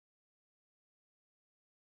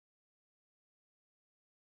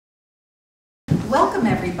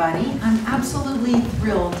everybody. I'm absolutely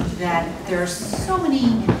thrilled that there are so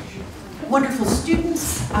many wonderful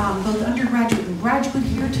students, both undergraduate and graduate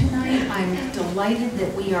here tonight. I'm delighted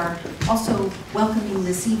that we are also welcoming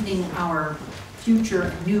this evening our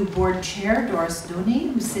future new board chair, Doris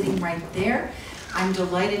Donné, who's sitting right there. I'm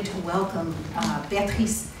delighted to welcome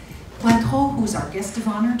Beatrice Cointreau, who's our guest of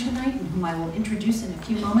honor tonight, and whom I will introduce in a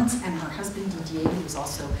few moments, and her husband Didier, who is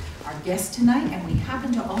also our guest tonight. And we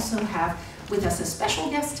happen to also have with us a special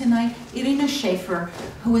guest tonight, Irina Schaefer,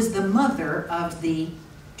 who is the mother of the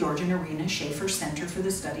George and Irina Schaefer Center for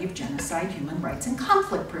the Study of Genocide, Human Rights, and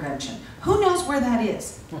Conflict Prevention. Who knows where that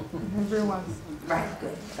is? Everyone. Right,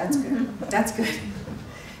 good. That's good. That's good.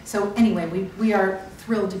 So anyway, we are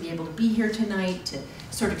thrilled to be able to be here tonight to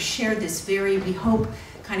sort of share this very, we hope,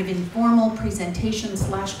 kind of informal presentation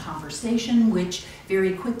 / conversation, which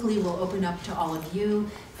very quickly will open up to all of you.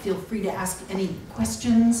 Feel free to ask any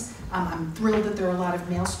questions. I'm thrilled that there are a lot of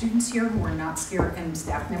male students here who are not scared, and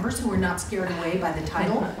staff members who are not scared away by the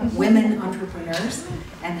title, Women Entrepreneurs,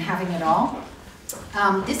 and having it all.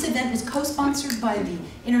 This event is co-sponsored by the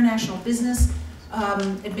International Business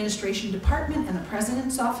Administration Department and the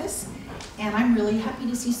President's Office. And I'm really happy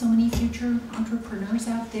to see so many future entrepreneurs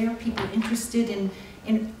out there, people interested in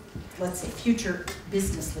let's say, future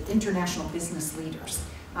business, international business leaders.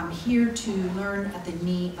 I'm here to learn at the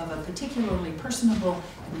knee of a particularly personable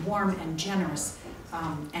and warm and generous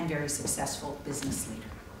and very successful business leader.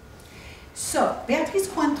 So, Beatrice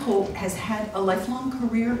Cointreau has had a lifelong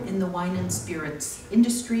career in the wine and spirits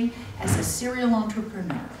industry as a serial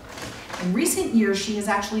entrepreneur. In recent years, she has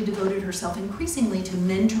actually devoted herself increasingly to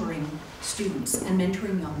mentoring students and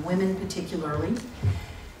mentoring young women particularly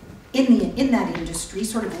in that industry,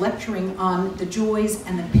 sort of lecturing on the joys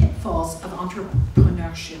and the pitfalls of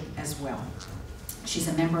entrepreneurship as well. She's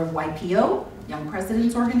a member of YPO, Young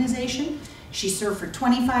Presidents Organization. She served for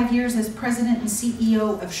 25 years as president and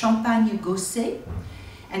CEO of Champagne Gosset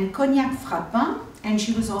and Cognac Frapin, and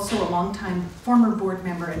she was also a longtime former board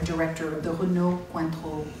member and director of the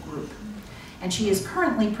Renaud-Cointreau Group. And she is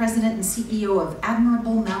currently president and CEO of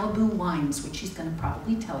Admirable Malibu Wines, which she's going to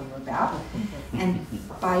probably tell you about, and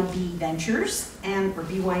by B Ventures, or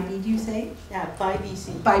BYB, do you say? Yeah, by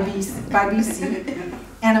BC. By BC,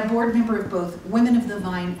 and a board member of both Women of the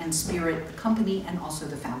Vine and Spirit, the company, and also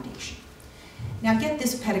the foundation. Now get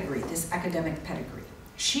this pedigree, this academic pedigree.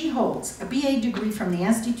 She holds a BA degree from the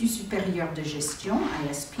Institute Supérieur de Gestion,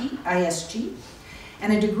 ISG,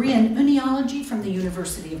 and a degree in Oeneology from the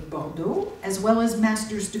University of Bordeaux, as well as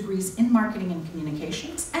master's degrees in marketing and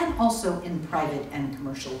communications, and also in private and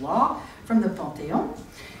commercial law from the Panthéon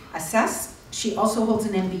Assas. She also holds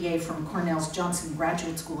an MBA from Cornell's Johnson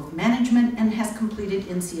Graduate School of Management and has completed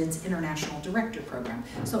Insead's International Director Program.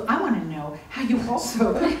 So I want to know how you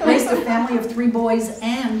also raised a family of 3 boys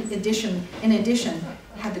and in addition,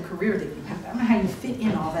 had the career that you have. I don't know how you fit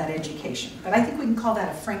in all that education, but I think we can call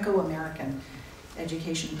that a Franco-American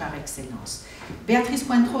education par excellence. Beatrice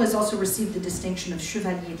Cointreau has also received the distinction of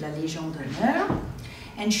Chevalier de la Légion d'honneur,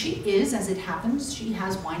 and she is, as it happens, she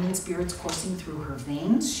has wine and spirits coursing through her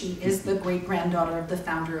veins. She is the great-granddaughter of the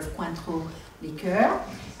founder of Cointreau Liqueur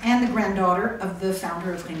and the granddaughter of the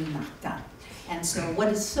founder of Rémy Martin. And so what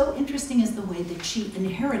is so interesting is the way that she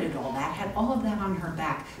inherited all that, had all of that on her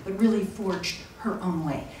back, but really forged her own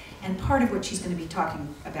way. And part of what she's going to be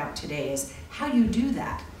talking about today is how you do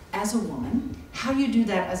that as a woman, how you do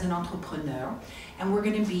that as an entrepreneur, and we're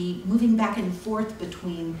going to be moving back and forth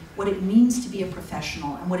between what it means to be a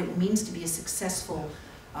professional and what it means to be a successful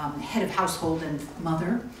head of household and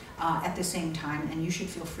mother at the same time, and you should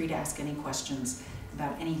feel free to ask any questions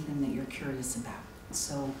about anything that you're curious about.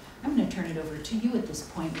 So I'm going to turn it over to you at this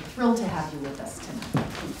point. We're thrilled to have you with us tonight.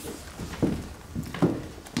 Thank you.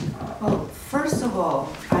 Well, first of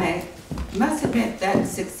all, I must admit that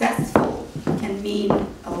successful can mean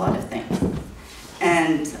a lot of things.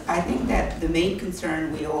 And I think that the main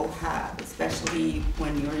concern we all have, especially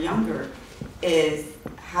when you're younger, is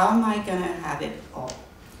how am I going to have it all?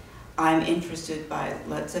 I'm interested by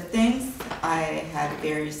lots of things. I have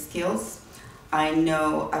various skills. I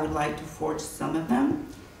know I would like to forge some of them.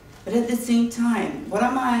 But at the same time, what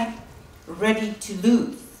am I ready to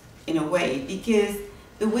lose in a way? Because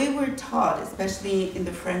the way we're taught, especially in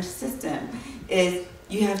the French system, is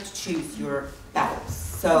you have to choose your battles.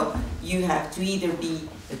 So you have to either be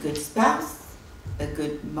a good spouse, a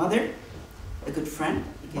good mother, a good friend,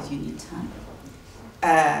 because you need time,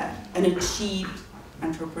 an achieved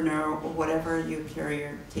entrepreneur, or whatever your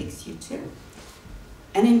career takes you to.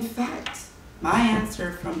 And in fact, my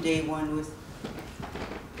answer from day one was,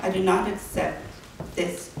 I do not accept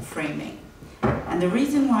this framing. And the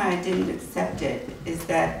reason why I didn't accept it is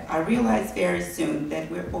that I realized very soon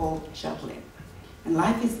that we're all juggling. And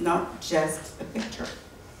life is not just a picture,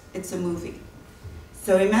 it's a movie.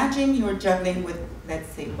 So imagine you're juggling with,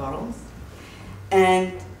 let's say, bottles,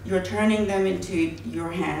 and you're turning them into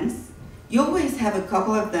your hands. You always have a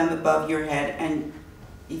couple of them above your head, and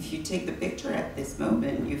if you take the picture at this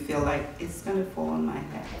moment, you feel like it's gonna fall on my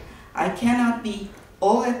head. I cannot be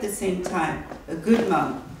all at the same time, a good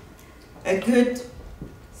mom, a good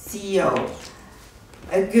CEO,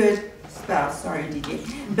 a good spouse, sorry Didier,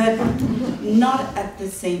 but not at the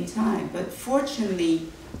same time. But fortunately,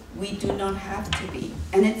 we do not have to be.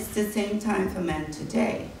 And it's the same time for men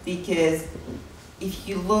today, because if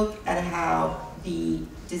you look at how the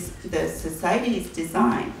society is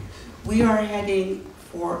designed, we are heading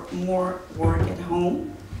for more work at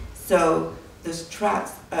home. So the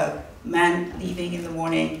struts of men leaving in the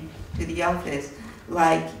morning to the office,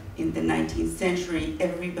 like in the 19th century,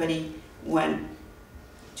 everybody went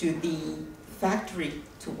to the factory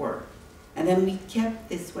to work. And then we kept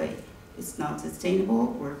this way. It's not sustainable,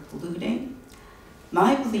 we're polluting.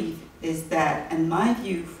 My belief is that, and my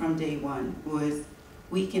view from day one was,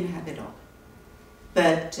 we can have it all,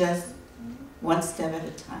 but just one step at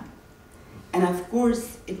a time. And of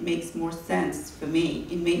course, it makes more sense for me.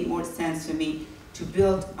 It made more sense for me to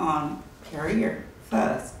build on career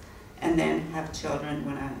first, and then have children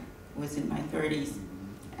when I was in my 30s,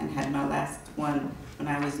 and had my last one when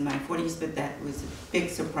I was in my 40s, but that was a big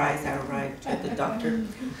surprise. I arrived at the doctor.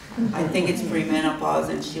 I think it's premenopause,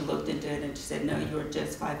 and she looked into it and she said, no, you're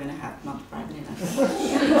just 5.5 months pregnant. I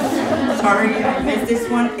said, sorry, I missed this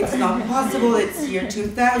one. It's not possible. It's year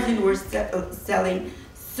 2000. We're selling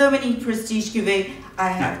so many prestige cuvées. I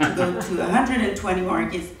have to go to 120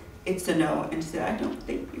 markets. It's a no. And she said, I don't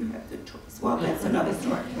think you have the choice. Well, that's another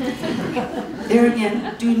story. There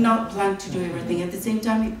again, do not plan to do everything at the same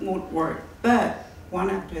time. It won't work. But one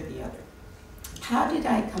after the other. How did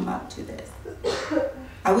I come up to this?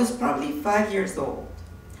 I was probably 5 years old.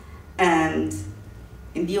 And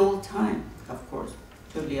in the old time, of course,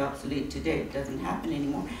 totally obsolete today, it doesn't happen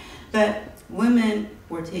anymore. But women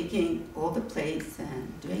were taking all the plates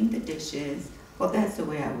and doing the dishes. Well, that's the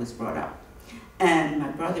way I was brought up. And my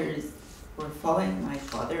brothers were following my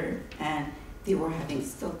father, and they were having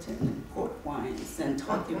Stilton and port wines and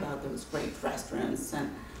talking about those great restaurants and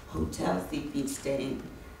hotels they'd been staying.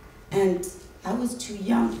 And I was too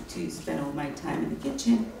young to spend all my time in the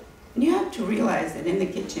kitchen. And you have to realize that in the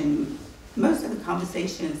kitchen, most of the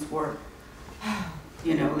conversations were,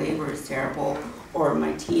 you know, labor is terrible, or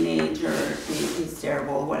my teenager is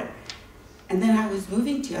terrible, whatever. And then I was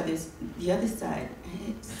moving to the other side, and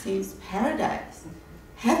it seems paradise,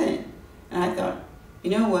 heaven. And I thought,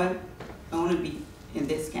 you know what, I want to be in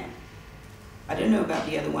this camp. I don't know about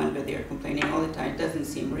the other one, but they're complaining all the time. It doesn't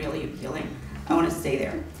seem really appealing. I want to stay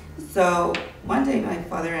there. So one day my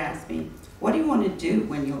father asked me, what do you want to do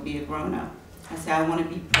when you'll be a grown-up? I said, I want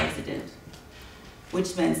to be president,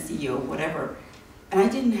 which meant CEO, whatever. And I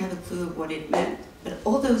didn't have a clue of what it meant, but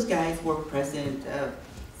all those guys were president of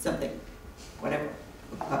something, whatever,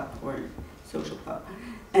 a club or social club.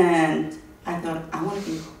 And I thought, I want to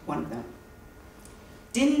be one of them.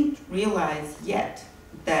 Didn't realize yet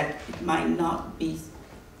that it might not be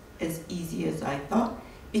as easy as I thought,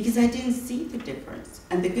 because I didn't see the difference.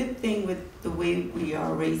 And the good thing with the way we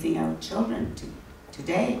are raising our children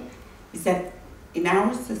today is that in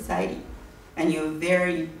our society, and you're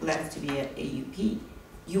very blessed to be at AUP,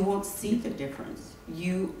 you won't see the difference.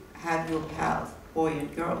 You have your pals, boy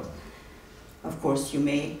and girls. Of course, you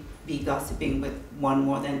may be gossiping with one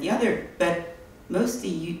more than the other, but mostly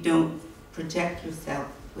you don't project yourself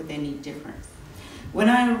with any difference. When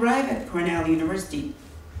I arrived at Cornell University,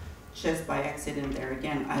 just by accident there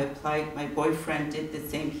again, I applied, my boyfriend did the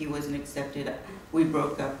same, he wasn't accepted, we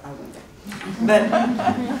broke up, I went there. But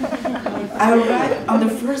I arrived, on the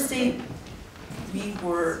first day, we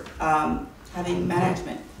were having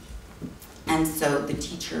management. And so the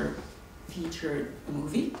teacher featured a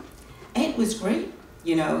movie, and it was great.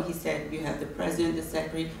 You know, he said, you have the president, the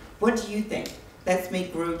secretary, what do you think? Let's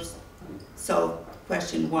make groups, solve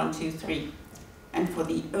question 1, 2, 3. And for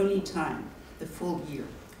the only time, the full year,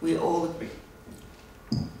 we all agreed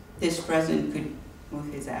this president could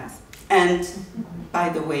move his ass. And by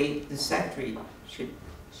the way, the secretary should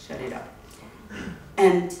shut it up.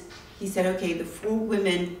 And he said, okay, the 4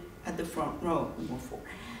 women at the front row, we were 4,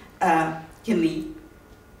 can leave.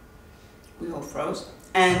 We all froze.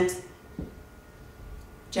 And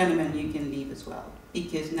gentlemen, you can leave as well,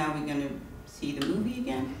 because now we're going to see the movie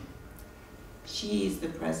again. She is the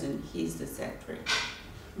president, he's the secretary.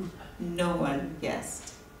 No one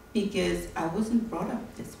guessed because I wasn't brought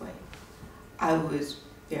up this way. I was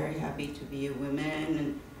very happy to be a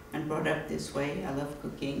woman and brought up this way. I love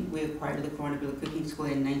cooking. We acquired the Cornell Cooking School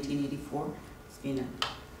in 1984. It's been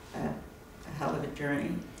a hell of a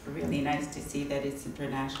journey. Really nice to see that it's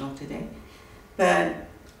international today. But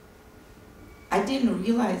I didn't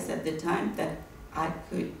realize at the time that I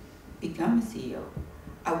could become a CEO.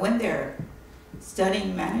 I went there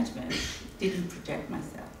studying management, didn't project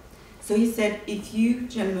myself. So he said, if you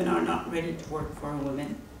gentlemen are not ready to work for a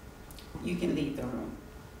woman, you can leave the room.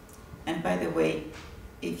 And by the way,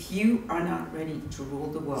 if you are not ready to rule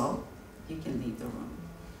the world, you can leave the room.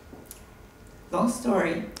 Long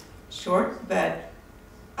story short, but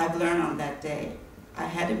I've learned on that day, I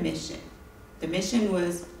had a mission. The mission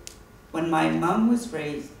was, when my mom was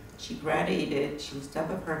raised, she graduated, she was top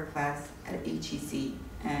of her class at HEC,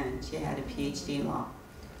 and she had a PhD in law.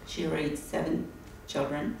 She raised 7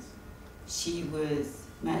 children. She was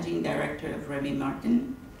managing director of Rémy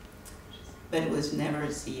Martin, but was never a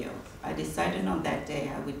CEO. I decided on that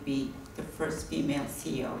day I would be the first female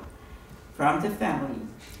CEO from the family,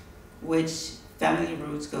 which family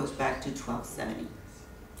roots goes back to 1270.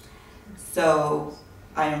 So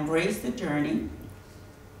I embraced the journey,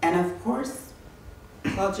 and of course,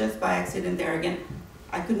 well, just by accident there again,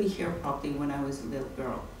 I couldn't hear properly when I was a little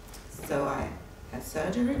girl. So I had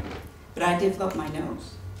surgery, but I developed my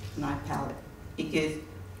nose, my palate, because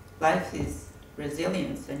life is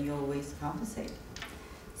resilience and you always compensate.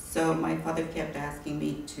 So my father kept asking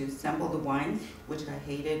me to sample the wines, which I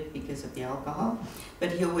hated because of the alcohol,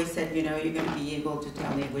 but he always said, you know, you're going to be able to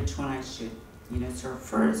tell me which one I should, you know, serve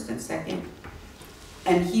first and second.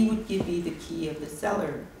 And he would give me the key of the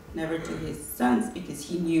cellar, never to his sons, because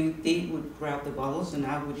he knew they would grab the bottles and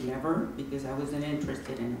I would never, because I wasn't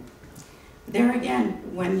interested in it. There again,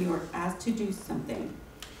 when you're asked to do something,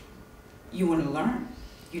 you want to learn.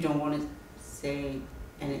 You don't want to say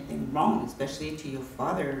anything wrong, especially to your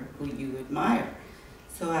father, who you admire.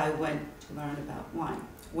 So I went to learn about wine.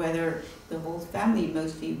 Whether the whole family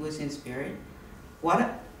mostly was in spirit,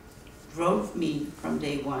 what drove me from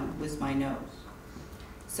day one was my nose.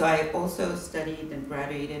 So I also studied and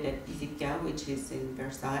graduated at ISIPCA, which is in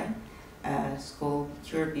Versailles, a school,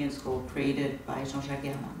 European school created by Jean-Jacques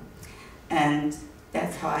Germain. And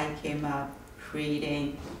that's how I came up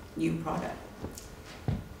creating new product.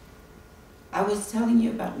 I was telling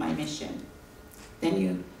you about my mission. Then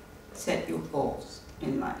you set your goals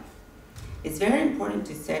in life. It's very important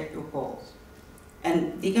to set your goals.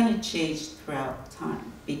 And they're going to change throughout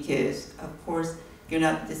time because, of course, you're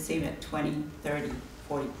not the same at 20, 30,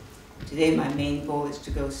 40. Today, my main goal is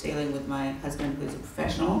to go sailing with my husband, who's a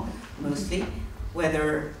professional, mostly,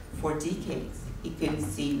 whether for decades. He couldn't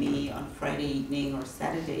see me on Friday evening or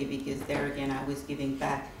Saturday because there again, I was giving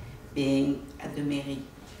back, being at the mairie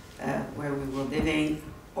where we were living,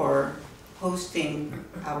 or hosting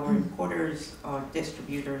our importers or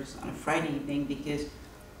distributors on a Friday evening because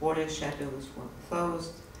water chateaus were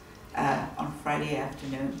closed on Friday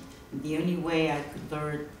afternoon. And the only way I could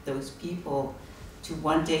lure those people to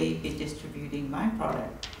one day be distributing my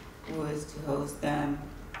product was to host them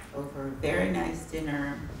over a very nice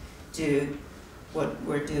dinner, do what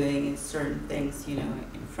we're doing in certain things, you know,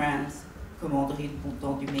 in France, Commanderie de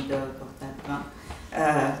Panthéon du Médoc,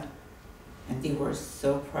 and they were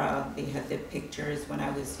so proud. They had the pictures when I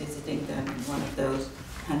was visiting them in one of those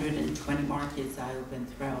 120 markets I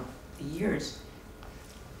opened throughout the years.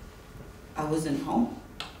 I wasn't home.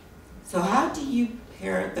 So how do you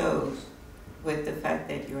pair those with the fact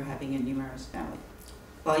that you're having a numerous family?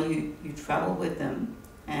 Well, you travel with them,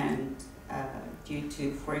 and due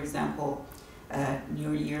to, for example,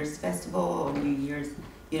 New Year's festival or New Year's,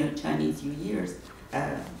 you know, Chinese New Year's,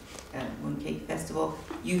 Mooncake Festival,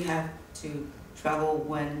 you have to travel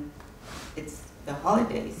when it's the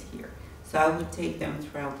holidays here. So I would take them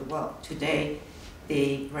throughout the world. Today,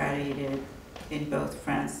 they graduated in both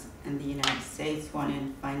France and the United States, one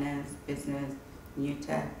in finance, business, New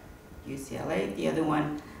Tech, UCLA. The other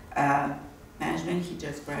one, management. He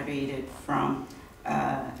just graduated from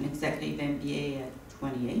an executive MBA at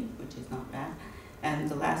 28, which is not bad. And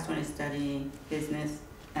the last one is studying business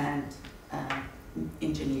and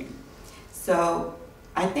engineering. So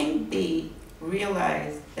I think they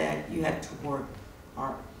realized that you had to work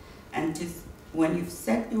hard. And when you've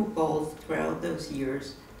set your goals throughout those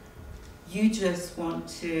years, you just want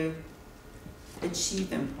to achieve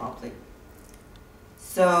them properly.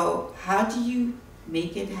 So how do you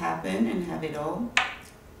make it happen and have it all?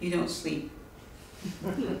 You don't sleep.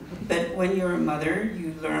 But when you're a mother,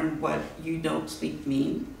 you learn what you don't sleep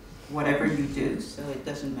mean, whatever you do, so it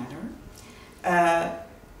doesn't matter.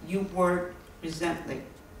 You work relentlessly.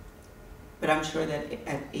 but I'm sure that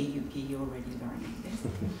at AUP you're already learning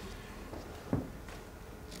this.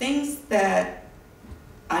 Things that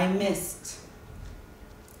I missed.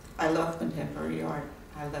 I love contemporary art.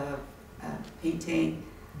 I love painting.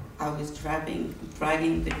 I was driving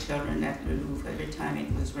the children at the Louvre every time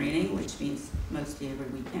it was raining, which means mostly every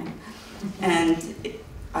weekend. And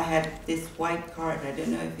I had this white card. I don't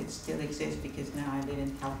know if it still exists because now I live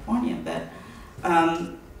in California, but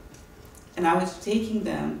and I was taking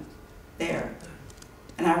them there.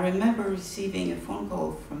 And I remember receiving a phone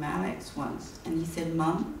call from Alex once, and he said,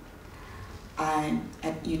 "Mom, I'm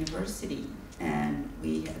at university, and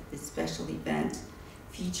we had this special event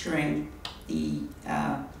featuring the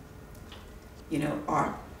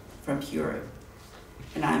art from Europe,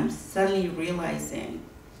 and I'm suddenly realizing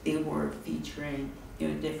they were featuring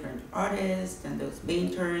different artists, and those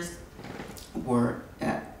painters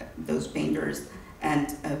and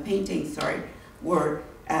paintings, were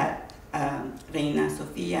at Reina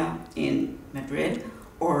Sofia in Madrid,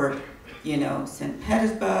 or St.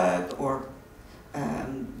 Petersburg, or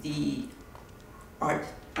the Art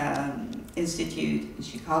Institute in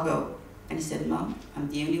Chicago." And he said, "Mom, I'm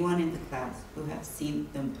the only one in the class who have seen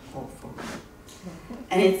them all for real."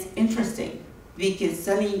 And it's interesting because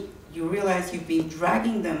suddenly you realize you've been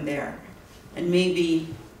dragging them there, and maybe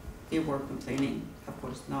they were complaining, of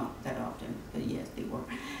course not that often, but yes, they were.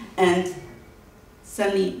 And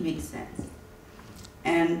suddenly it makes sense.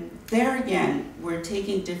 And there again, we're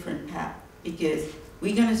taking different paths because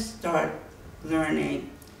we're gonna start learning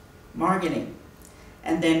marketing,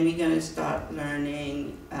 and then we're going to start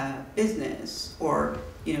learning business, or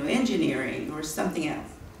engineering, or something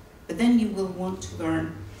else. But then you will want to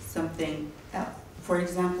learn something else. For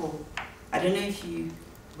example, I don't know if you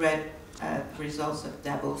read the results of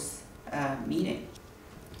Davos meeting.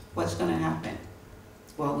 What's going to happen?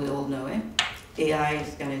 Well, we all know it. AI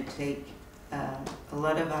is going to take a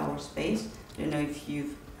lot of our space. I don't know if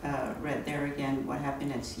you've read there again what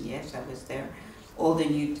happened at CES. I was there. All the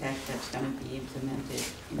new tech that's going to be implemented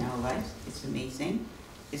in our lives. It's amazing.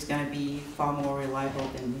 It's going to be far more reliable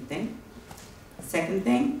than we think. Second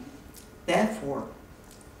thing, therefore,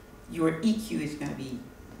 your EQ is going to be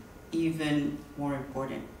even more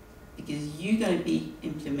important because you're going to be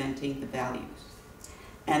implementing the values.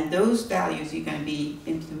 And those values you're going to be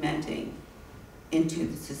implementing into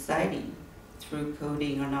the society through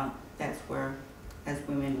coding or not. That's where, as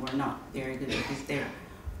women, we're not very good because they're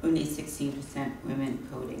only 16% women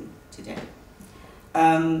coding today.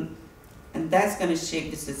 And that's going to shape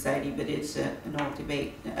the society, but it's another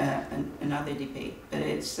debate, but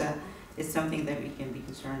it's something that we can be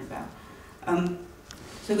concerned about.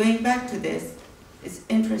 So going back to this, it's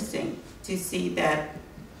interesting to see that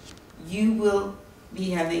you will be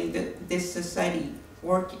having this society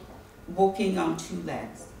walking on two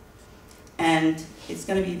legs, and it's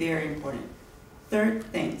going to be very important. Third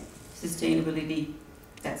thing, sustainability.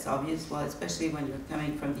 That's obvious, well, especially when you're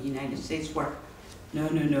coming from the United States, where no,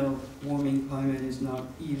 warming climate is not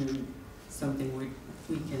even something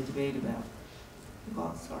we can debate about.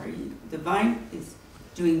 Well, sorry, the vine is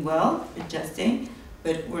doing well, adjusting,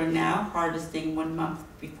 but we're now harvesting 1 month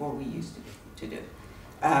before we used to do.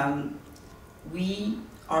 We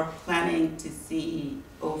are planning to see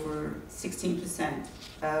over 16%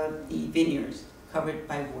 of the vineyards covered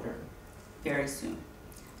by water very soon.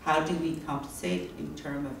 How do we compensate in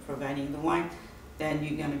terms of providing the wine? Then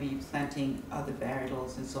you're going to be planting other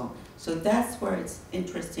varietals and so on. So that's where it's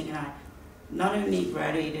interesting. And I not only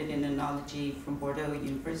graduated in Oenology from Bordeaux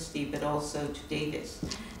University, but also to Davis.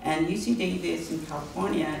 And UC Davis in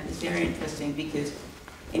California is very interesting because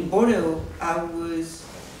in Bordeaux, I was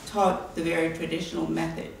taught the very traditional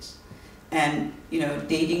methods and,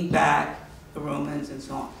 dating back the Romans and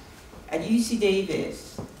so on. At UC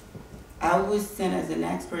Davis, I was sent as an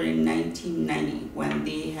expert in 1990 when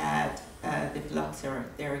they had the phylloxera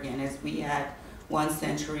there again, as we had 1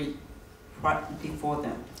 century before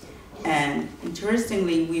them. And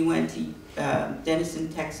interestingly, we went to Denison,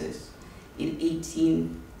 Texas in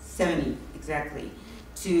 1870 exactly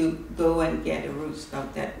to go and get a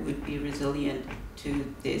rootstock that would be resilient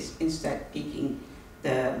to this insect picking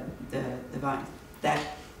the vine. That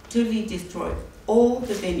totally destroyed all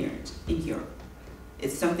the vineyards in Europe.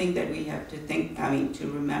 It's something that we have to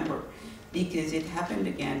to remember, because it happened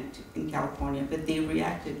again in California, but they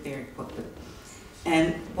reacted very quickly.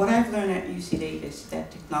 And what I've learned at UC Davis is that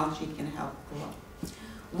technology can help a lot.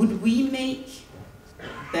 Would we make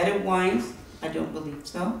better wines? I don't believe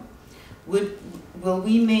so. Will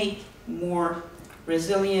we make more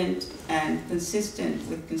resilient and consistent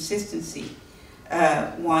with consistency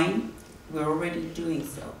wine? We're already doing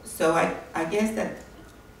so. So I guess that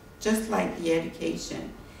just like the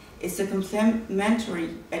education, it's a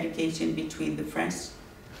complementary education between the French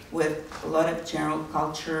with a lot of general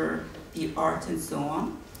culture, the arts and so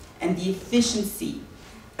on, and the efficiency,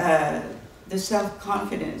 the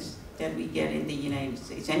self-confidence that we get in the United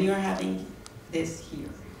States. And you're having this here.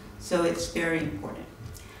 So it's very important.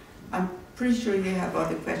 I'm pretty sure you have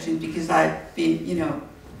other questions because I've been, you know.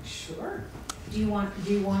 Sure. Did you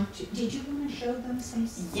want to show them some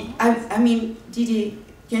slides? Yeah, I mean, Didi,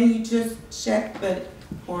 can you just check,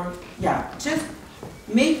 just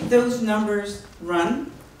make those numbers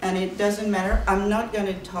run, and it doesn't matter. I'm not going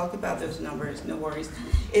to talk about those numbers, no worries.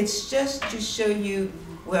 It's just to show you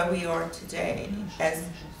where we are today as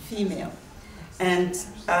female. And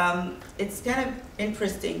it's kind of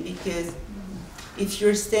interesting because if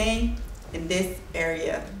you're staying in this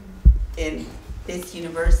area, in this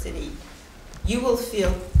university, you will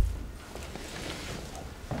feel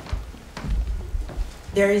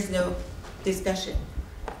there is no discussion.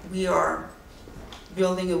 We are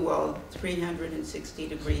building a wall 360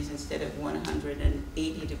 degrees instead of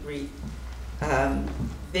 180 degree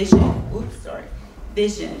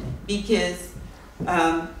vision, because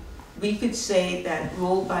we could say that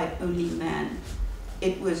ruled by only men,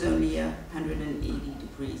 it was only 180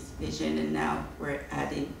 degrees vision, and now we're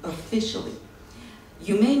adding officially.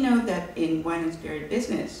 You may know that in wine and spirit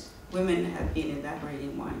business, women have been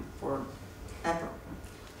elaborating wine forever.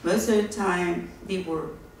 Most of the time, they were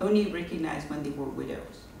only recognized when they were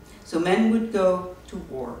widows. So men would go to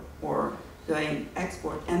war or going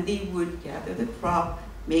export, and they would gather the crop,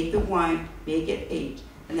 make the wine, make it age,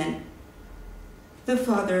 and then the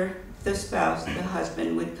father, the spouse, the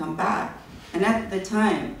husband would come back. And at the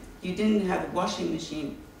time, you didn't have a washing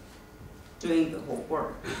machine doing the whole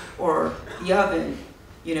work, or the oven,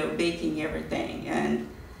 you know, baking everything. And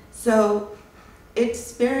so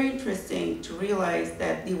it's very interesting to realize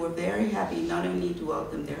that they were very happy not only to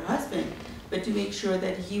welcome their husband, but to make sure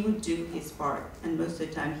that he would do his part. And most of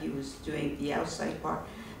the time he was doing the outside part.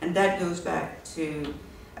 And that goes back to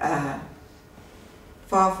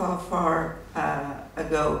far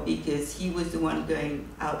ago, because he was the one going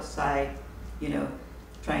outside, you know,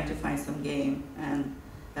 trying to find some game and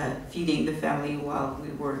feeding the family while we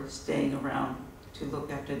were staying around to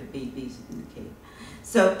look after the babies in the cave.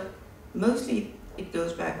 So mostly it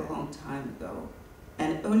goes back a long time ago.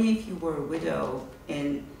 And only if you were a widow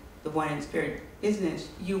in the wine and spirit business,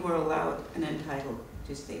 you were allowed and entitled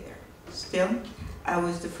to stay there. Still, I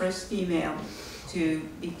was the first female to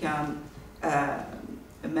become a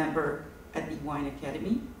member at the Wine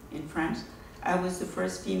Academy in France. I was the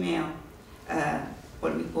first female,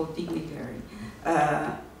 what we call dignitary,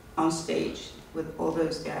 on stage with all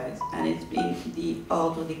those guys. And it's been, the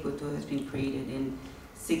Ordre des Coteaux has been created in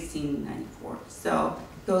 1694. So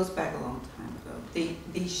it goes back a long time ago.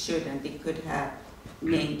 They should and they could have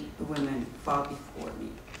named the women far before me.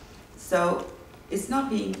 So it's not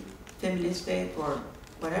being feministic or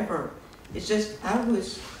whatever. It's just I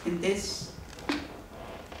was in this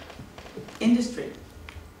industry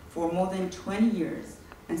for more than 20 years,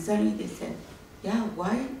 and suddenly they said, yeah,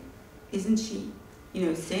 why isn't she, you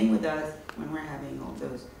know, staying with us when we're having all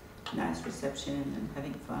those nice reception and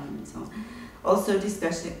having fun and so on. Also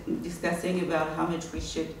discussing about how much we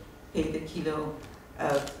should pay the kilo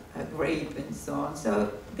of a grape and so on.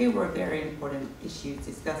 So they were very important issues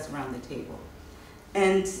discussed around the table.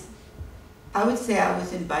 And I would say I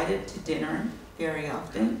was invited to dinner very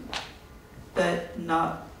often, but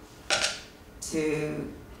not to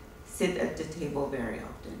sit at the table very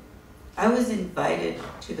often. I was invited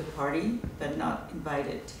to the party, but not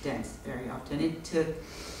invited to dance very often. It took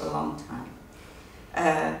a long time.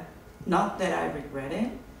 Not that I regret it.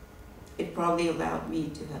 It probably allowed me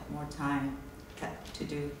to have more time to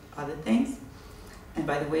do other things. And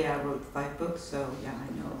by the way, I wrote 5 books, so yeah, I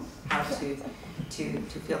know how to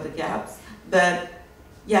fill the gaps. But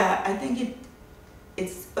yeah, I think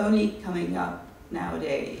it's only coming up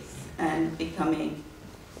nowadays and becoming,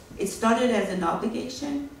 it started as an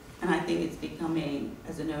obligation, and I think it's becoming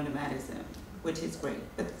as an automatism, which is great.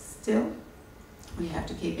 But still, we have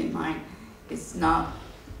to keep in mind, it's not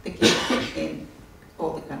the case in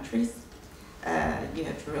all the countries. You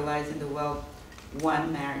have to realize in the world,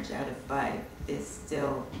 1 marriage out of 5 is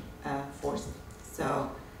still forced.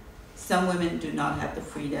 So some women do not have the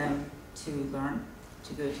freedom to learn,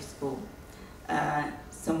 to go to school.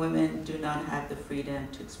 Some women do not have the freedom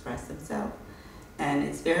to express themselves. And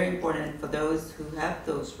it's very important for those who have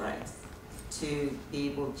those rights to be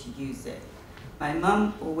able to use it. My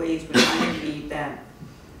mom always reminded me that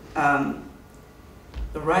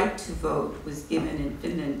the right to vote was given in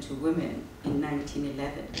Finland to women in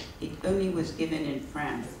 1911. It only was given in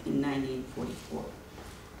France in 1944.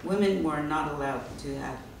 Women were not allowed to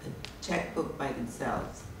have a checkbook by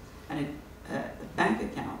themselves and a bank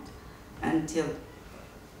account until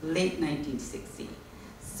late 1960.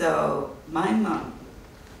 So my mom,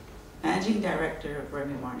 managing director of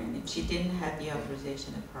Rémy Martin, if she didn't have the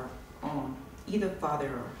authorization of her own, either father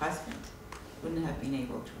or husband, wouldn't have been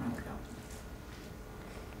able to run the company.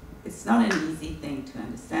 It's not an easy thing to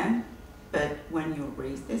understand, but when you're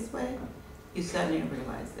raised this way, you suddenly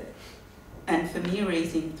realize it. And for me,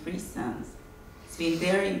 raising 3 sons, it's been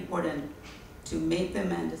very important to make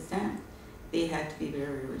them understand they had to be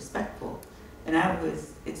very respectful. And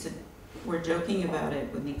we're joking about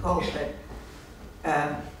it with Nicole,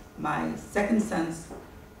 but my second son's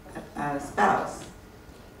spouse,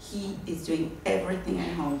 he is doing everything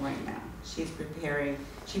at home right now. She prepared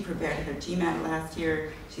her GMAT last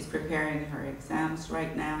year. She's preparing her exams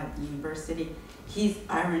right now at the university. He's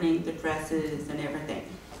ironing the dresses and everything.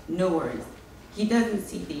 No worries. He doesn't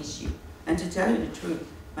see the issue. And to tell you the truth,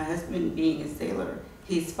 my husband being a sailor,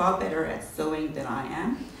 he's far better at sewing than I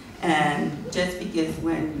am. And just because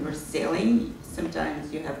when you're sailing,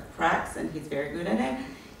 sometimes you have cracks and he's very good at it,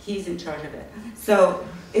 he's in charge of it. So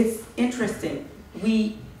it's interesting.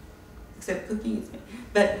 Except cooking is me,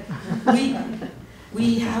 but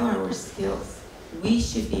we have our skills. We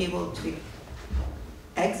should be able to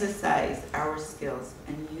exercise our skills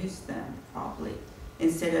and use them properly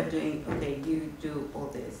instead of doing, okay, you do all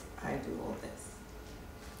this, I do all this.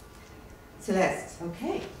 Celeste.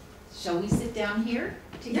 Okay, shall we sit down here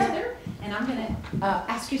together? Yeah. And I'm going to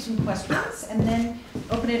ask you some questions and then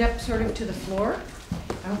open it up sort of to the floor.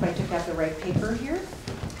 I hope I took out the right paper here.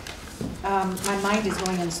 My mind is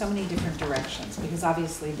going in so many different directions because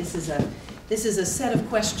obviously this is a set of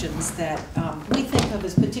questions that we think of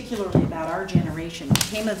as particularly about our generation. We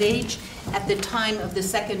came of age at the time of the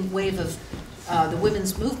second wave of the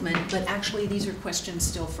women's movement, but actually these are questions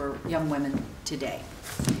still for young women today.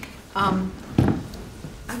 I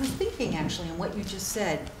was thinking actually on what you just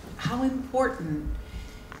said, how important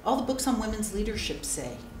all the books on women's leadership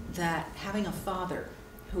say that having a father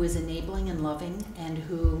who is enabling and loving and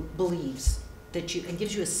who believes that and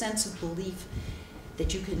gives you a sense of belief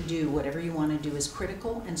that you can do whatever you want to do is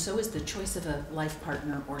critical, and so is the choice of a life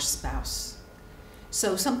partner or spouse.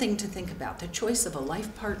 So something to think about, the choice of a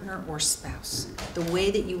life partner or spouse, the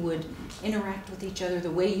way that you would interact with each other, the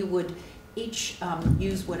way you would each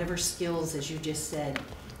use whatever skills, as you just said.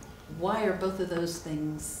 Why are both of those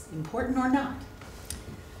things important or not?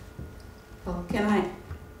 Well,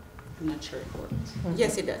 I'm not sure it works.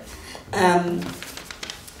 Yes, it does.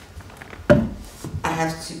 I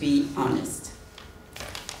have to be honest.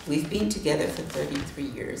 We've been together for 33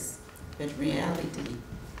 years, but in reality,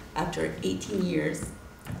 after 18 years,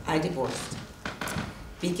 I divorced.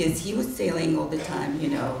 Because he was sailing all the time, you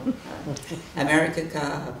know, America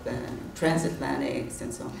Cup and transatlantics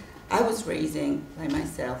and so on. I was raising by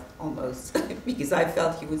myself almost, because I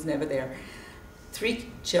felt he was never there, 3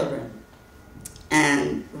 children.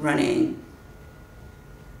 And running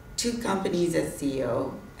 2 companies as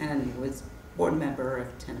CEO and was board member of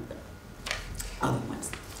 10 of them, other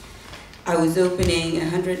ones. I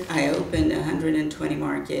opened 120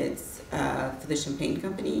 markets for the Champagne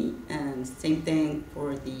company and same thing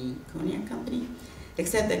for the Cognac company,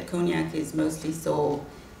 except that Cognac is mostly sold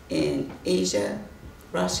in Asia,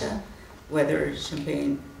 Russia, whether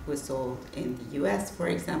Champagne was sold in the US, for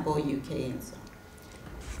example, UK and so on.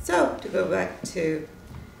 So, to go back to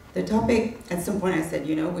the topic, at some point I said,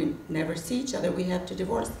 you know, we never see each other, we have to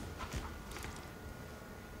divorce.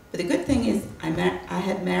 But the good thing is, I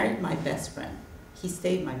had married my best friend. He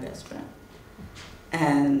stayed my best friend.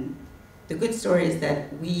 And the good story is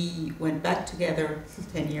that we went back together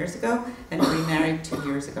 10 years ago and remarried 2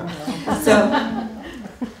 years ago. So,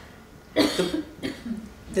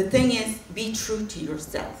 the thing is, be true to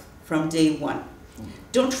yourself from day one.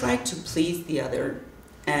 Don't try to please the other.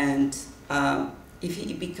 And if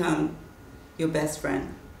he become your best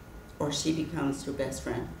friend, or she becomes your best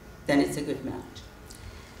friend, then it's a good match.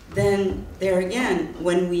 Then there again,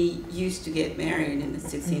 when we used to get married in the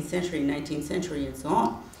 16th century, 19th century, and so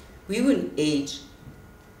on, we wouldn't age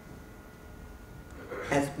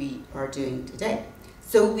as we are doing today.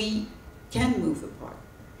 So we can move apart.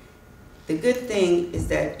 The good thing is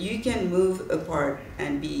that you can move apart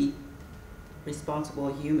and be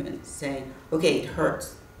responsible humans, saying, okay, it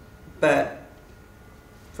hurts, but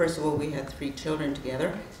first of all, we have 3 children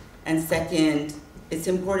together, and second, it's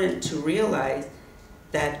important to realize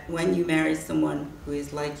that when you marry someone who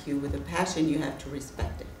is like you with a passion, you have to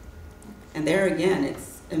respect it. And there again,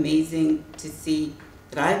 it's amazing to see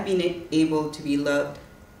that I've been able to be loved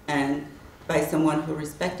and by someone who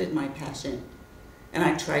respected my passion, and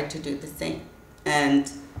I tried to do the same.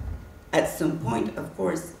 And at some point, of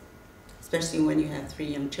course, especially when you have 3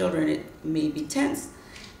 young children, it may be tense,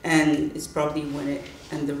 and it's probably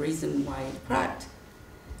and the reason why it cracked.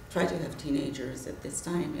 Tried to have teenagers at this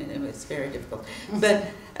time, and it was very difficult. But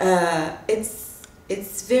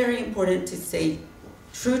it's very important to stay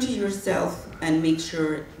true to yourself and make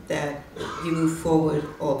sure that you move forward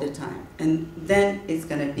all the time, and then it's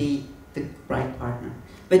going to be the right partner.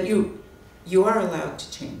 But you are allowed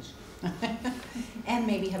to change. And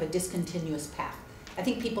maybe have a discontinuous path. I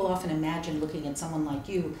think people often imagine, looking at someone like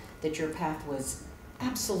you, that your path was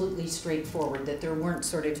absolutely straightforward, that there weren't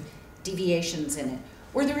sort of deviations in it.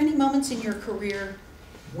 Were there any moments in your career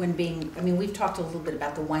when we've talked a little bit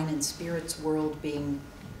about the wine and spirits world being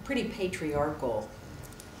pretty patriarchal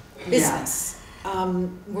business. Yeah.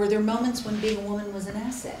 Were there moments when being a woman was an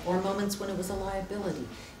asset, or moments when it was a liability?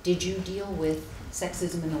 Did you deal with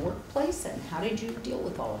sexism in the workplace, and how did you deal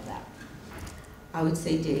with all of that? I would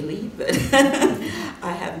say daily, but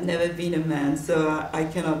I have never been a man, so I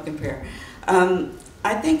cannot compare.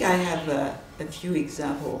 I think I have a few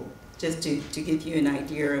examples just to give you an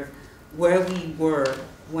idea of where we were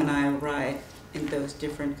when I arrived in those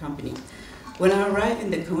different companies. When I arrived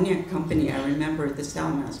in the Cognac company, I remember the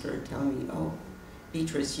cellmaster telling me, "Oh,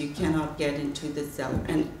 Beatrice, you cannot get into the cellar."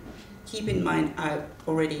 And keep in mind, I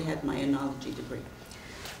already had my Oeneology degree.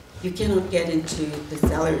 You cannot get into the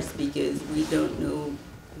cellars because we don't know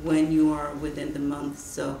when you are within the month.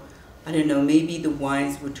 So, I don't know, maybe the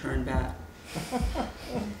wines would turn bad.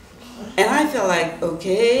 And I felt like,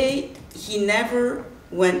 okay, he never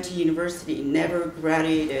went to university, never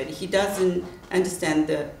graduated. He doesn't understand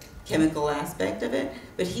the chemical aspect of it,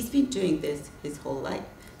 but he's been doing this his whole life.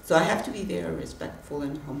 So I have to be very respectful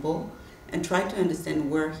and humble and try to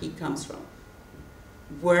understand where he comes from.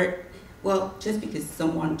 Well, just because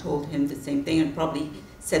someone told him the same thing and probably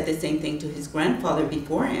said the same thing to his grandfather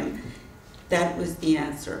before him, that was the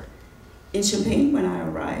answer. In Champagne, when I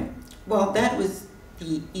arrived, well, that was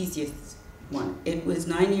the easiest one. It was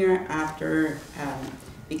 9 years after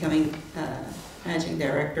becoming managing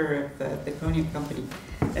director of the Cognac company.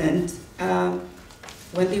 And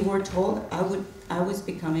when they were told I was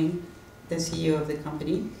becoming the CEO of the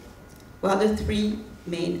company, well, the 3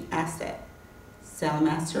 main assets,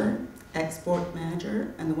 cellmaster, export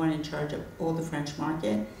manager, and the one in charge of all the French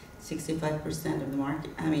market, 65% of the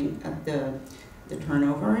market, of the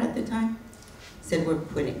turnover at the time, said, "We're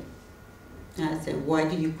quitting." And I said, "Why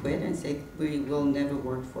do you quit?" And said, "We will never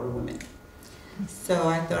work for a woman." So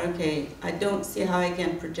I thought, okay, I don't see how I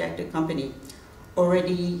can project a company.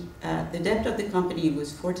 Already, the debt of the company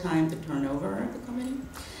was 4 times the turnover of the company.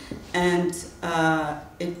 And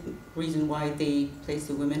reason why they placed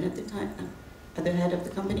the women at the time, at the head of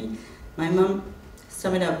the company. My mom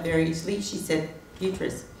summed it up very easily. She said,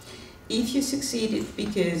 "Beatrice, if you succeed, it's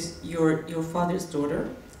because you're your father's daughter.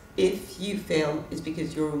 If you fail, it's because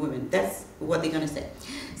you're a woman." That's what they're going to say.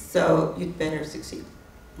 So you'd better succeed.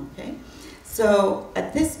 Okay? So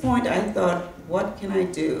at this point, I thought, what can I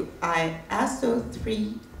do? I asked those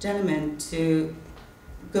 3 gentlemen to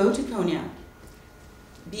go to Cognac,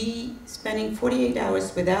 be spending 48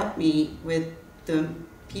 hours without me with the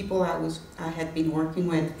people I had been working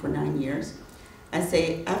with for 9 years. I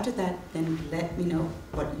say, after that, then let me know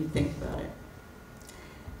what you think about it.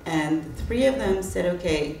 And the 3 of them said,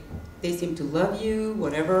 okay, they seem to love you,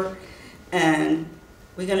 whatever, and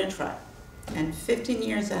we're gonna try. And 15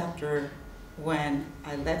 years after, when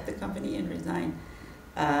I left the company and resigned,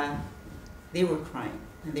 they were crying,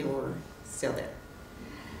 and they were still there.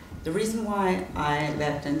 The reason why I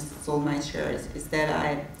left and sold my shares is that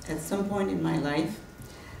at some point in my life,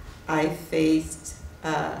 I faced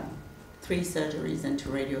 3 surgeries and 2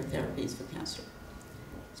 radiotherapies for cancer.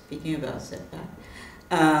 Speaking about setback.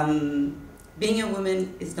 Being a woman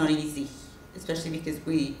is not easy, especially because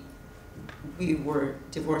we were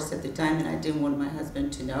divorced at the time and I didn't want my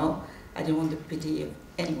husband to know. I didn't want the pity of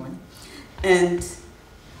anyone. And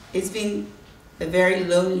it's been a very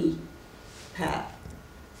lonely path.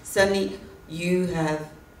 Suddenly you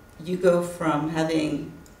go from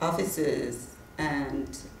having offices and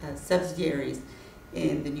subsidiaries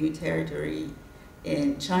in the new territory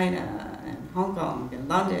in China and Hong Kong and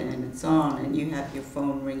London and so on, and you have your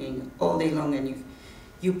phone ringing all day long and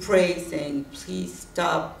you pray saying, please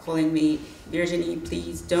stop calling me, Virginie,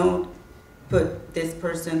 please don't put this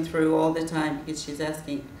person through all the time because she's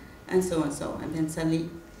asking, and so and so. And then suddenly,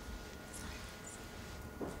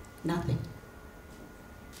 nothing.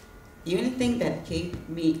 The only thing that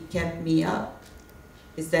kept me up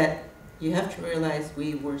is that you have to realize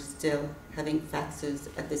we were still having faxes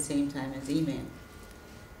at the same time as email.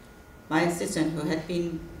 My assistant, who had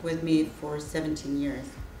been with me for 17 years,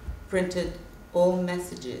 printed all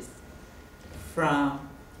messages from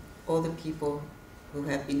all the people who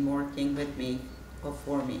have been working with me or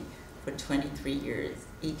for me for 23 years,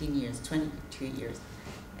 18 years, 22 years.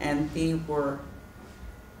 And they were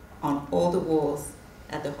on all the walls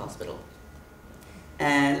at the hospital.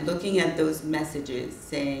 And looking at those messages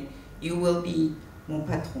saying, you will be mon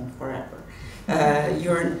patron forever.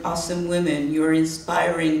 You're an awesome woman, you're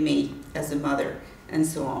inspiring me as a mother, and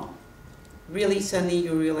so on. Really, suddenly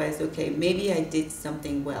you realize, okay, maybe I did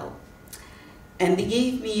something well. And they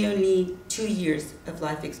gave me only 2 years of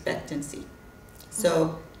life expectancy.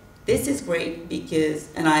 So this is great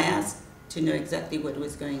because, and I asked to know exactly what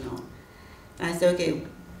was going on. And I said, okay,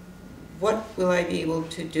 what will I be able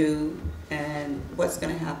to do and what's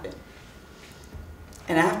going to happen?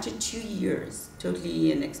 And after 2 years,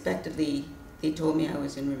 totally unexpectedly, they told me I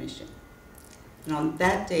was in remission. And on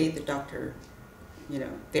that day, the doctor,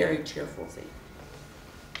 very cheerful, said,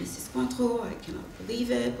 Mrs. Cointreau, I cannot believe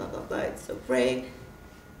it, blah, blah, blah, it's so great.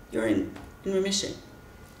 You're in remission.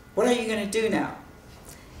 What are you going to do now?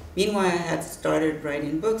 Meanwhile, I had started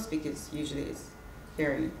writing books because usually it's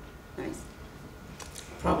very nice.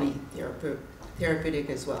 Probably therapeutic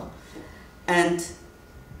as well. And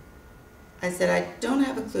I said, I don't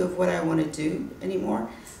have a clue of what I want to do anymore,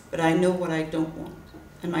 but I know what I don't want.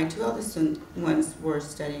 And my 2 eldest ones were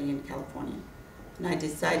studying in California. And I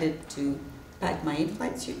decided to pack my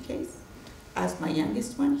in-flight suitcase, asked my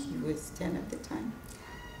youngest one, he was 10 at the time,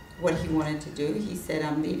 what he wanted to do. He said,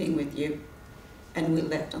 I'm leaving with you. And we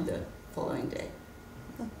left on the following day.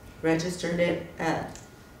 Registered it at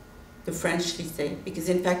the French lycée, because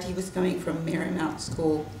in fact he was coming from Marymount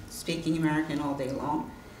School, speaking American all day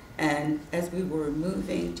long. And as we were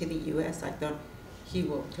moving to the US, I thought he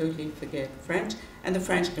will totally forget French. And the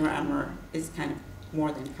French grammar is kind of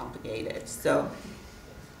more than complicated. So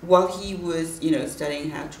while he was, studying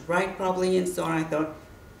how to write probably and so on, I thought,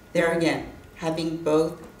 there again, having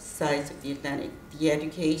both sides of the Atlantic, the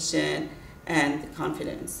education and the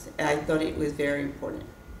confidence. I thought it was very important.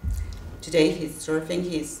 Today he's surfing,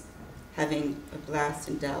 he's having a blast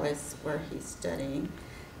in Dallas where he's studying.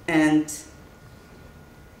 And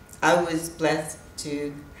I was blessed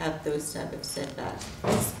to have those type of setbacks.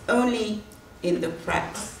 It's only in the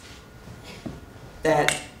cracks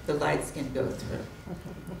that the lights can go through.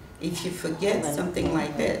 If you forget something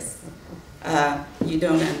like this, you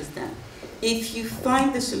don't understand. If you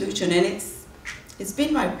find the solution, and it's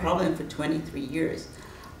been my problem for 23 years,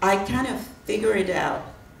 I kind of figure it out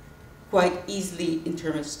quite easily in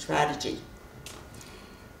terms of strategy.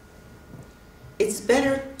 It's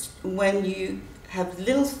better when you have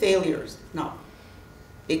little failures, not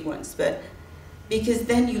big ones, but because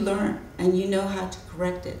then you learn and you know how to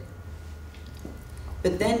correct it.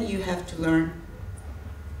 But then you have to learn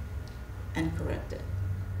and correct it,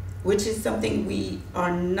 which is something we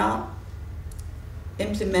are not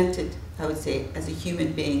implemented, I would say, as a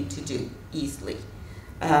human being to do easily.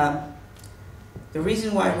 The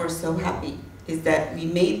reason why we're so happy is that we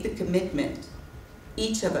made the commitment,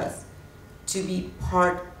 each of us, to be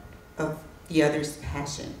part of the other's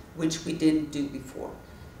passion, which we didn't do before.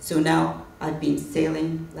 So now I've been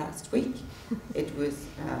sailing last week. It was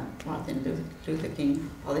Martin Luther King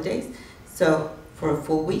holidays, so for a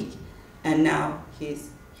full week, and now he's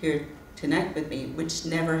here tonight with me, which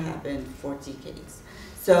never happened for decades.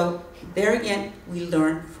 So there again, we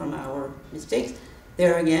learn from our mistakes.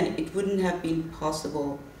 There again, it wouldn't have been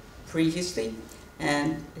possible previously,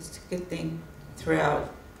 and it's a good thing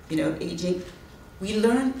throughout, aging. We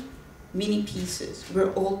learn many pieces.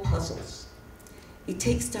 We're all puzzles. It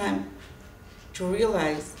takes time to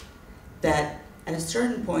realize that at a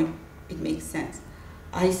certain point, it makes sense.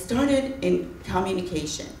 I started in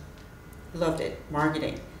communication, loved it,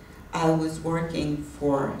 marketing. I was working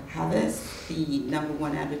for Havas, the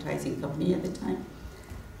 #1 advertising company at the time.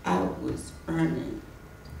 I was earning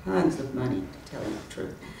tons of money, to tell you the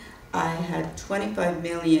truth. I had 25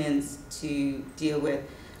 million to deal with,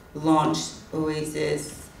 launched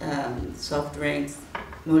Oasis, soft drinks,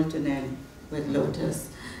 Moltonen with Lotus,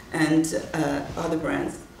 and other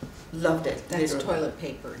brands. Loved it. That's literally. toilet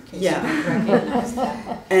paper, in case Yeah. you don't recognize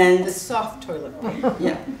that. And The soft toilet paper.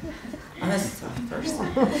 yeah, I'm a soft person.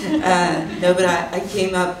 No, but I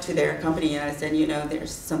came up to their company and I said,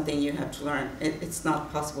 there's something you have to learn. It's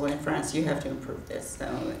not possible in France. You have to improve this. So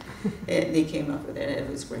they came up with it. It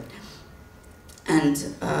was great. And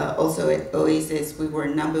also at Oasis, we were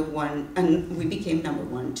 #1, and we became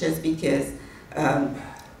 #1 just because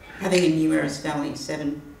having a numerous family,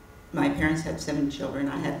 my parents had 7 children,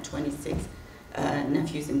 I had 26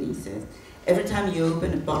 nephews and nieces. Every time you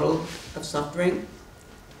open a bottle of soft drink,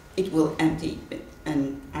 it will empty.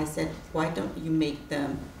 And I said, why don't you make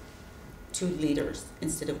them 2 liters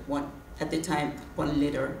instead of 1? At the time, 1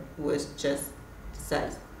 liter was just the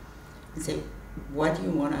size. I say, why do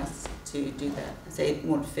you want us to do that? I say, it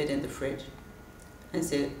won't fit in the fridge. I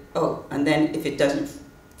say, oh, and then if it doesn't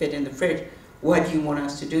fit in the fridge, why do you want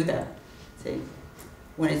us to do that? I say,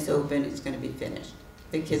 when it's open, it's going to be finished.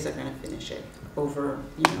 The kids are going to finish it over,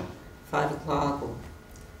 5 o'clock.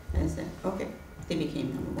 And I said, okay, they became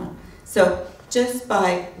 #1. So just by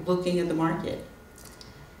looking at the market,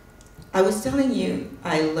 I was telling you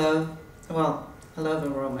I love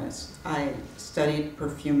aromas. I studied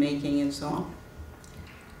perfume making and so on.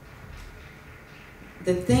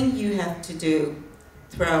 The thing you have to do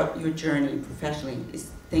throughout your journey professionally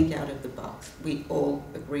is think out of the box. We all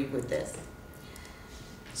agree with this.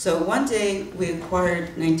 So one day we acquired,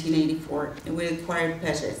 1984, and we acquired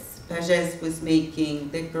Pages. Pages was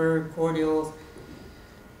making liquor, cordials.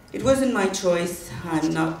 It wasn't my choice.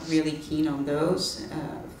 I'm not really keen on those,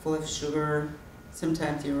 full of sugar.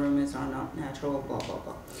 Sometimes the aromas are not natural, blah, blah,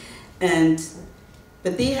 blah.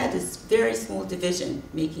 But they had this very small division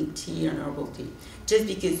making tea and herbal tea. Just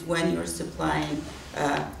because when you're supplying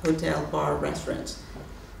hotel, bar, restaurants,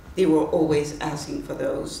 they were always asking for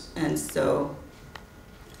those. And so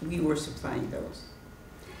we were supplying those.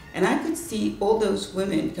 And I could see all those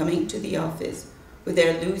women coming to the office with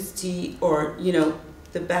their loose tea or,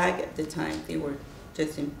 the bag at the time, they were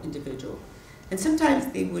just individual. And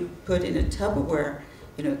sometimes they would put in a Tupperware,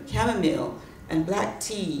 chamomile and black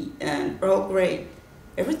tea and Earl Grey.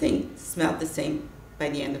 Everything smelled the same by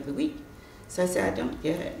the end of the week. So I said, I don't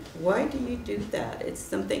get it. Why do you do that? It's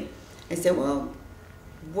something. I said, well,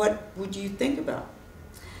 what would you think about?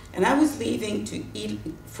 And I was leaving to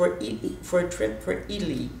for a trip for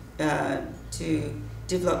Italy to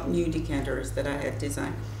develop new decanters that I had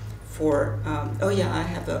designed for, I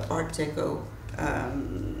have an Art Deco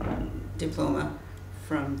diploma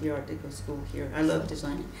from the Art Deco school here. I love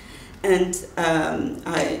designing. And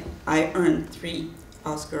I earned 3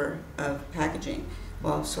 Oscar of packaging.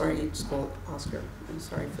 Well, sorry, it's called Oscar. I'm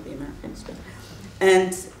sorry for the Americans.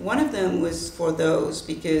 And one of them was for those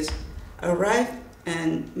because I arrived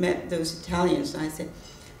and met those Italians, and I said,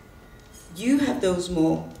 you have those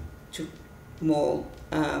mold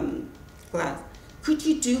glass. Could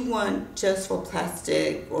you do one just for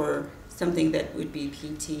plastic or something that would be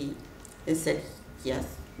PT? They said, yes,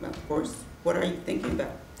 of course. What are you thinking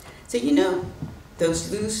about? So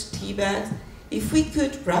those loose tea bags, if we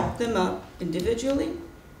could wrap them up individually,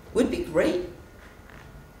 would be great.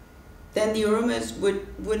 Then the aromas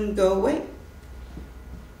wouldn't go away.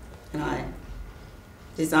 And I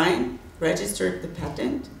designed, registered the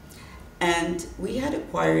patent, and we had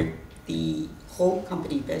acquired the whole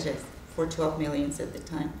company, Beatrice, for 12 million at the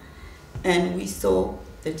time. And we sold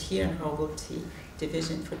the tea and herbal tea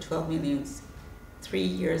division for 12 million 3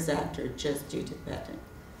 years after, just due to patent,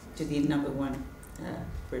 to the #1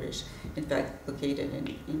 British, in fact, located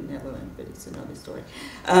in Netherlands, but it's another story.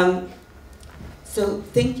 So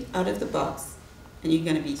think out of the box, and you're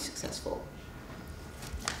going to be successful.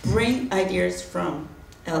 Bring ideas from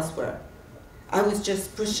elsewhere. I was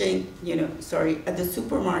just pushing, at the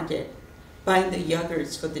supermarket, buying the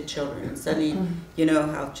yogurts for the children. Suddenly,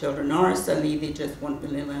 how children are, suddenly they just want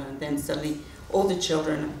vanilla, and then suddenly all the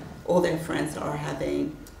children, all their friends are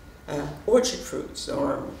having orchard fruits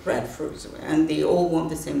or red fruits, and they all want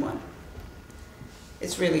the same one.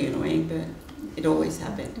 It's really annoying, but it always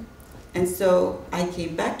happened. And so I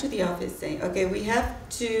came back to the office saying, okay, we have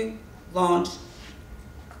to launch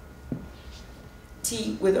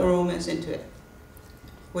tea with aromas into it.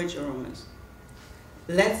 Which aromas?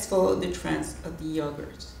 Let's follow the trends of the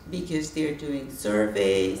yogurts because they're doing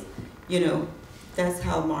surveys, that's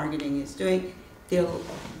how marketing is doing.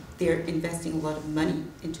 They're investing a lot of money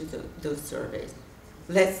into those surveys.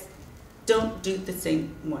 Don't do the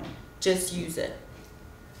same one, just use it.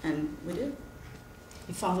 And we did.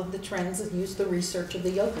 You followed the trends and used the research of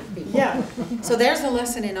the yogurt people. Yeah. So there's a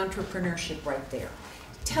lesson in entrepreneurship right there.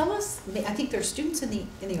 Tell us, I think there are students in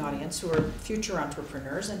the audience who are future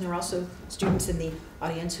entrepreneurs, and there are also students in the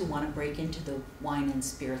audience who want to break into the wine and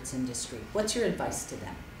spirits industry. What's your advice to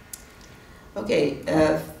them? Okay,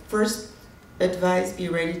 first advice, be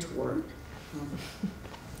ready to work.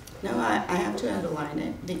 No, I have to underline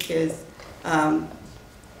it because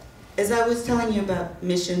as I was telling you about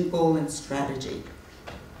mission, goal, and strategy,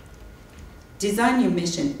 design your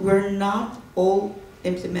mission. We're not all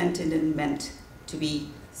implemented and meant to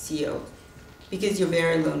be CEOs because you're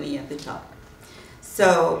very lonely at the top.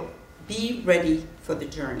 So be ready for the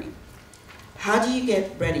journey. How do you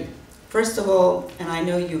get ready? First of all, and I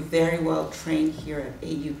know you're very well trained here at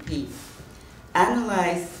AUP,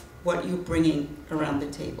 analyze what you're bringing around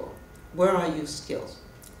the table. Where are your skills?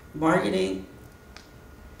 Marketing,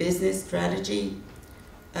 business strategy,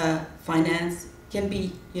 finance, can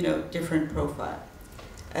be, different profile.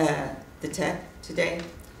 The tech today,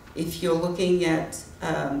 if you're looking at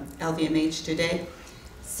LVMH today,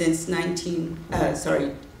 since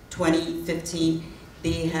 2015,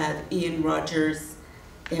 they had Ian Rogers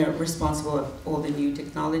responsible for all the new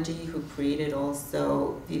technology, who created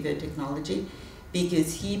also Viva Technology,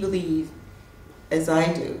 because he believed, as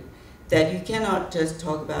I do, that you cannot just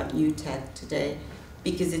talk about new tech today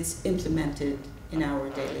because it's implemented in our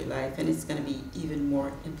daily life and it's going to be even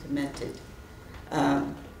more implemented.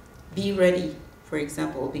 Be ready, for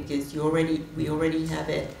example, because we already have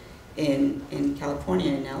it in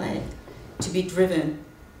California, in LA, to be driven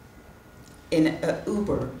in an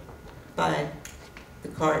Uber by the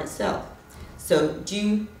car itself. So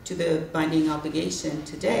due to the binding obligation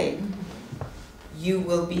today, you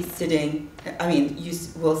will be sitting, you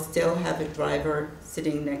will still have a driver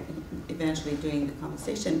sitting eventually doing the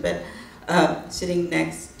conversation, but sitting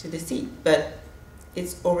next to the seat, but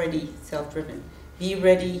it's already self-driven. Be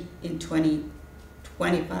ready in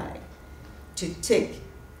 2025 to tick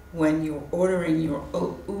when you're ordering your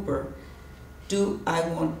Uber, do I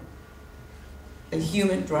want a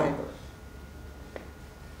human driver?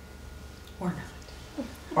 Or not.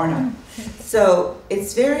 Or not. So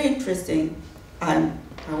it's very interesting. I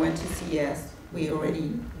went to CES. We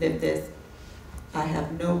already did this. I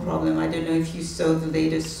have no problem. I don't know if you saw the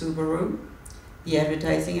latest Subaru, the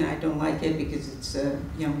advertising, and I don't like it because it's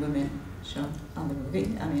young women shown on the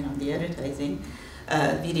movie, on the advertising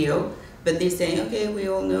video. But they're saying, okay, we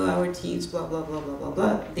all know our teens, blah, blah, blah, blah, blah,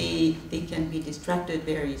 blah. They can be distracted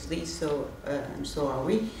very easily, so, and so are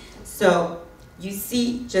we. So you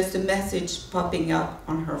see just a message popping up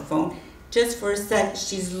on her phone. Just for a sec,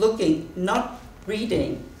 she's looking, not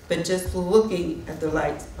reading, but just looking at the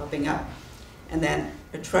lights popping up. And then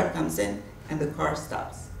a truck comes in and the car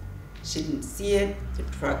stops. She didn't see it, the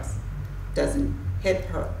truck doesn't hit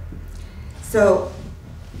her. So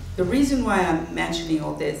the reason why I'm mentioning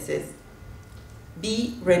all this is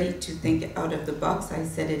be ready to think out of the box. I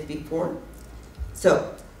said it before.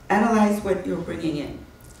 So analyze what you're bringing in.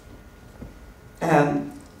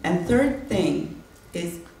 And third thing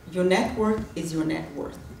is your network is your net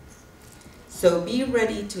worth. So be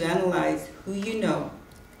ready to analyze who you know,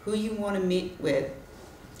 who you want to meet with.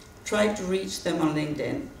 Try to reach them on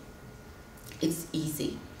LinkedIn. It's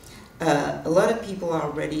easy. A lot of people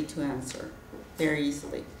are ready to answer very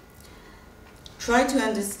easily. Try to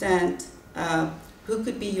understand who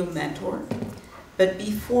could be your mentor, but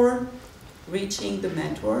before reaching the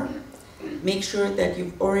mentor, make sure that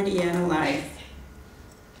you've already analyzed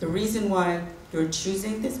the reason why you're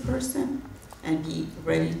choosing this person and be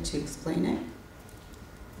ready to explain it.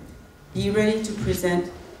 Be ready to present,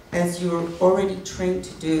 as you're already trained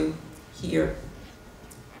to do here,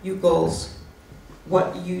 your goals,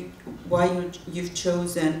 why you've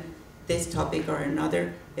chosen this topic or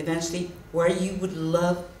another, eventually where you would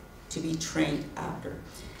love to be trained after.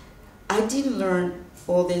 I didn't learn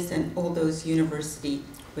all this and all those universities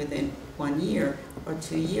within 1 year or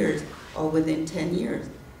 2 years or within 10 years.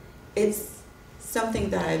 It's something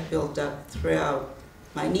that I built up throughout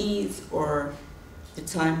my needs or the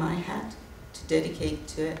time I had to dedicate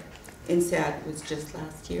to it. Insead was just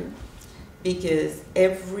last year, because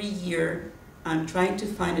every year I'm trying to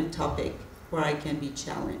find a topic where I can be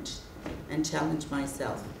challenged and challenge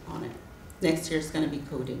myself on it. Next year is going to be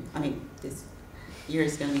coding. This year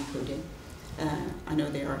is going to be coding. I know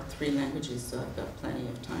there are 3 languages, so I've got plenty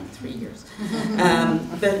of time, 3 years.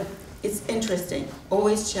 But it's interesting.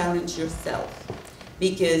 Always challenge yourself,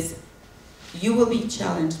 because you will be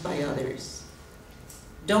challenged by others.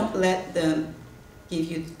 Don't let them give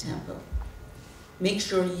you the tempo. Make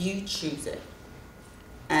sure you choose it,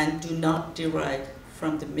 and do not derive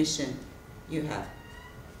from the mission you have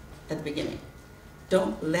at the beginning.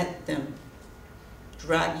 Don't let them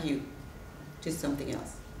drag you to something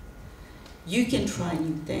else. You can try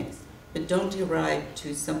new things, but don't derive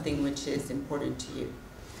to something which is important to you.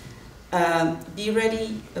 Be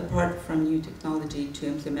ready, apart from new technology, to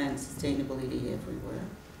implement sustainability everywhere.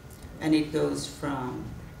 And it goes from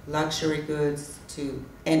luxury goods to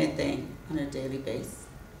anything on a daily basis.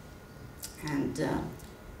 And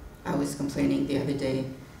I was complaining the other day,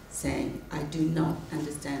 saying, I do not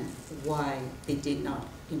understand why they did not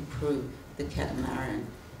improve the catamaran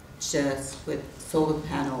just with solar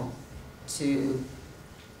panel to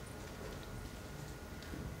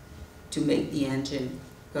make the engine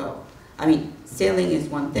go. I mean, sailing is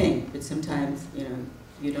one thing, but sometimes, you know,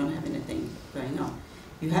 you don't have anything going on.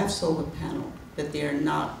 You have solar panel, but they're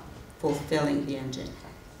not fulfilling the engine.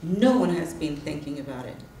 No one has been thinking about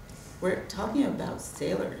it. We're talking about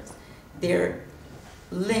sailors. They're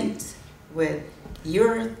linked with the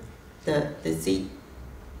earth, the sea.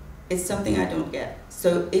 It's something I don't get.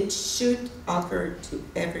 So it should occur to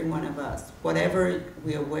every one of us, whatever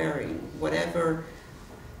we are wearing, whatever.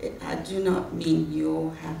 I do not mean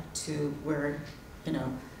you have to wear, you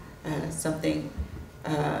know, something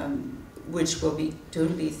which will be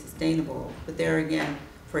totally sustainable. But there again,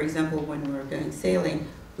 for example, when we were going sailing,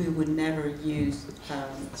 we would never use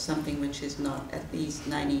something which is not at least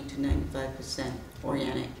 90 to 95%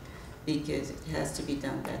 organic, because it has to be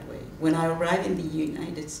done that way. When I arrived in the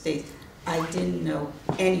United States, I didn't know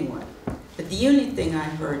anyone. But the only thing I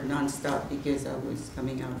heard nonstop, because I was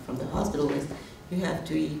coming out from the hospital, is you have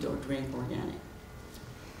to eat or drink organic.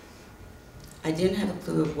 I didn't have a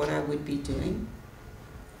clue of what I would be doing.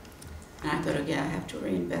 And I thought, okay, I have to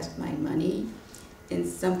reinvest my money in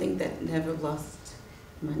something that never lost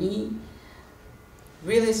money.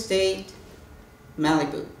 Real estate,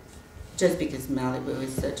 Malibu. Just because Malibu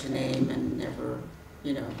is such a name and never,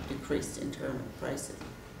 you know, decreased in terms of prices.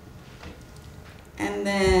 And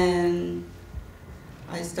then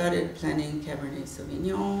I started planning Cabernet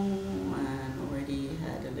Sauvignon and already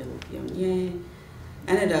had a little Viognier.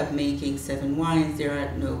 Ended up making 7 wines. They're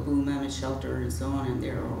at Nobu, Mama Shelter, and so on, and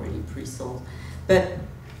they're already pre-sold. But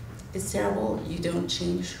it's terrible. You don't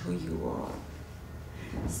change who you are.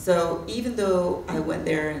 So even though I went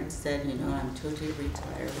there and said, you know, I'm totally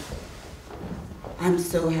retired, I'm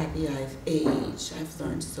so happy I've aged. I've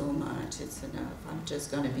learned so much. It's enough. I'm just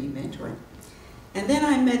going to be mentoring. And then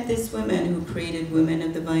I met this woman who created Women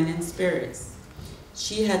of the Vine and Spirits.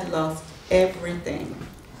 She had lost everything.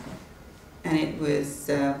 And it was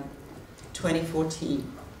 2014.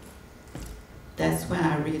 That's when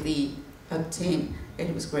I really obtained, and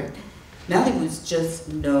it was great. Malibu was just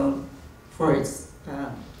known for its,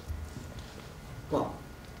 well,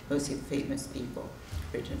 mostly famous people,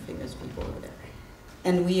 rich and famous people over there.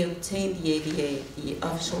 And we obtained the AVA, the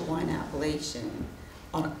official wine appellation,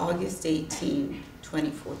 on August 18,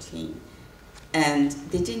 2014. And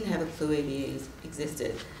they didn't have a clue AVAs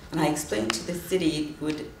existed. And I explained to the city it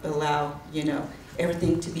would allow, you know,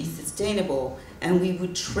 everything to be sustainable, and we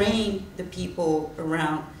would train the people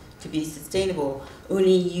around to be sustainable,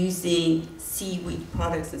 only using seaweed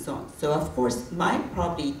products and so on. So of course, my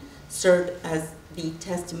property served as the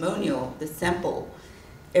testimonial, the sample.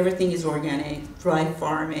 Everything is organic, dry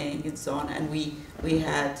farming, and so on, and we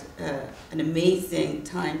had an amazing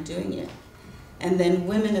time doing it. And then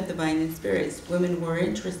Women of the Vine and Spirits, women were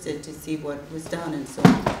interested to see what was done and so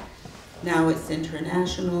on. Now it's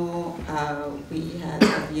international. We had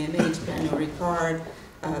VMH, Pernod Ricard,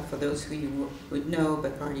 for those who you would know,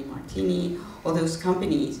 Bacardi Martini, all those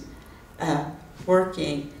companies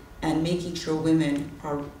working and making sure women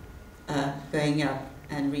are going up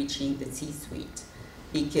and reaching the C-suite.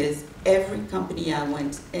 Because every company I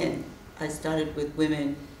went in, I started with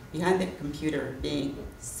women behind the computer being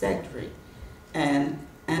secretary, and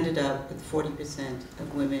ended up with 40%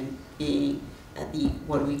 of women being at the,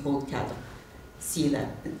 what we call cadre,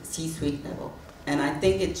 C-suite level. And I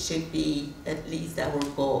think it should be at least our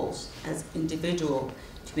goals as individuals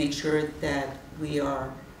to make sure that we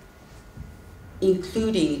are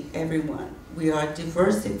including everyone. We are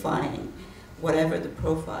diversifying whatever the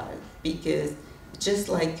profile, because just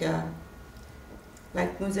like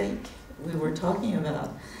mosaic we were talking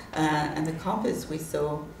about, and the compass we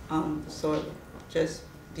saw on the soil just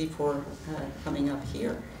before coming up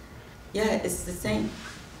here. Yeah, it's the same.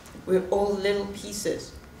 We're all little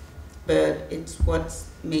pieces, but it's what's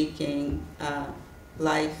making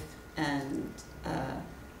life and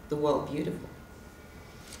the world beautiful.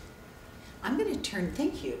 I'm going to turn,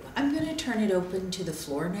 thank you. I'm going to turn it open to the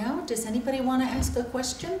floor now. Does anybody want to ask a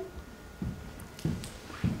question?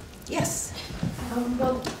 Yes.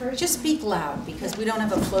 Well, first, Just speak loud, because we don't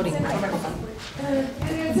have a floating microphone. We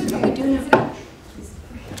do have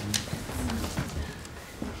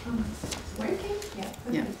working? Yeah.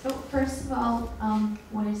 Okay. Yeah. So first of all,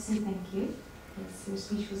 wanted to say thank you. Yes, your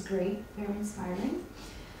speech was great, very inspiring.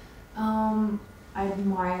 I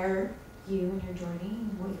admire you and your journey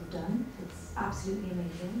and what you've done. It's absolutely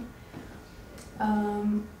amazing.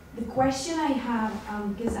 The question I have,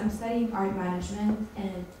 because I'm studying art management,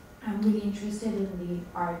 and I'm really interested in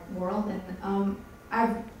the art world, and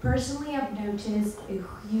I've personally noticed a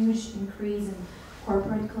huge increase in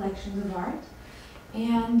corporate collections of art,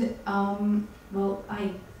 and well,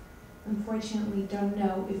 I unfortunately don't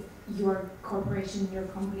know if your corporation, your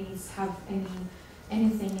companies have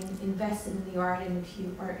anything invested in the art, and if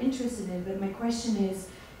you are interested in it. But my question is,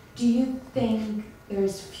 do you think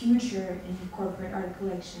there's future in corporate art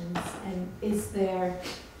collections, and is there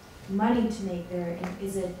money to make there, and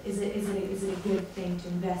is it a good thing to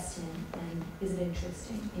invest in, and is it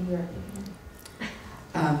interesting in your opinion?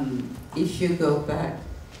 If you go back,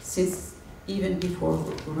 since even before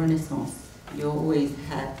Renaissance, you always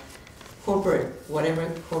had corporate, whatever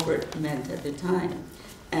corporate meant at the time,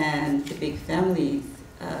 and the big families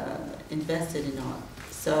invested in art.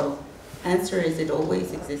 So answer is it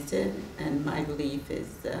always existed, and my belief is,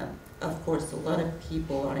 of course, a lot of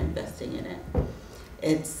people are investing in it.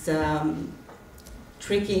 It's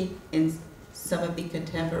tricky in some of the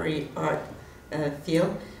contemporary art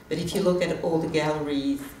field, but if you look at all the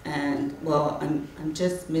galleries, and well, I'm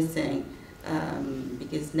just missing,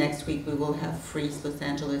 because next week we will have Freeze Los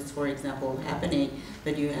Angeles, for example, happening,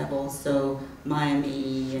 but you have also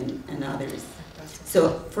Miami and others. So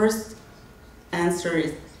first answer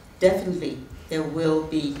is definitely there will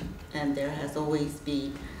be, and there has always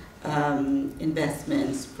been,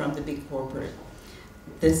 investments from the big corporate.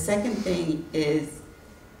 The second thing is,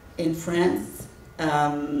 in France,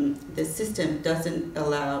 the system doesn't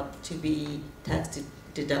allow to be tax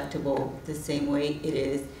deductible the same way it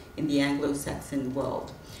is in the Anglo-Saxon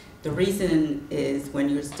world. The reason is when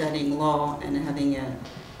you're studying law and having a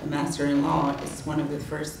master in law, it's one of the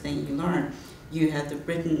first things you learn. You have the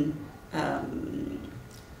written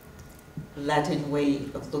Latin way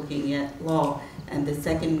of looking at law, and the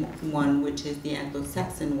second one, which is the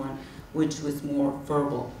Anglo-Saxon one, which was more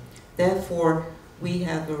verbal. Therefore, we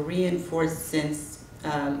have a reinforced since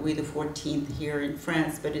Louis XIV here in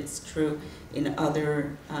France, but it's true in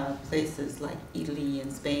other places like Italy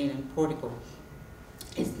and Spain and Portugal.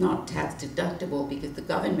 It's not tax deductible because the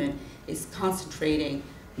government is concentrating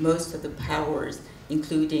most of the powers,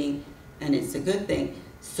 including, and it's a good thing,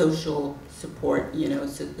 social support, you know,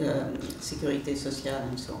 sécurité sociale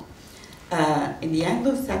and so on. In the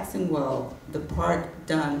Anglo-Saxon world, the part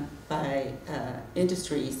done by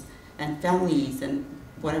industries and families and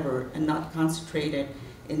whatever, and not concentrated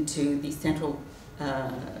into the central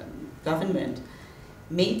government,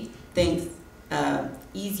 made things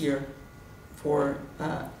easier for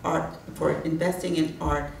art, for investing in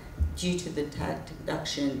art due to the tax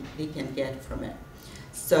deduction they can get from it.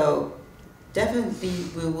 So definitely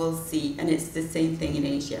we will see, and it's the same thing in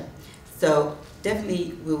Asia. So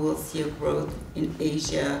definitely we will see a growth in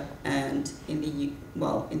Asia, and in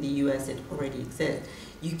the US it already exists.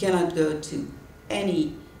 You cannot go to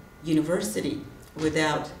any university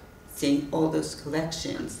without seeing all those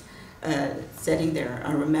collections sitting there.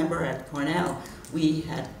 I remember at Cornell we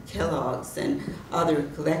had Kellogg's and other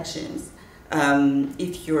collections.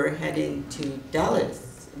 If you're heading to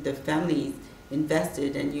Dallas, the families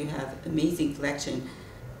invested, and you have amazing collection,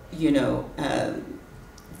 you know,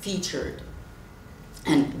 featured.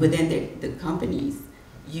 And within the companies,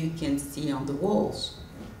 you can see on the walls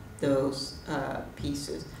those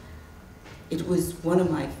pieces. It was one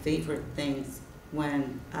of my favorite things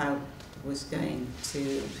when I was going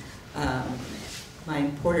to my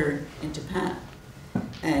importer in Japan,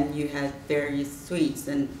 and you had various suites,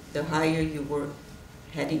 and the higher you were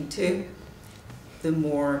heading to, the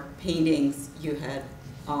more paintings you had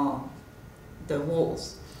on the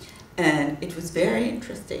walls. And it was very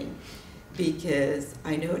interesting because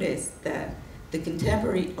I noticed that the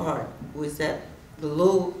contemporary art was at the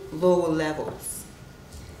lower levels.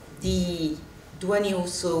 The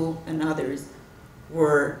Douanier-Rousseau and others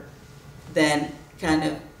were then kind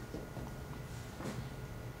of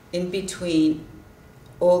in between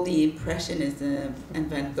all the Impressionism and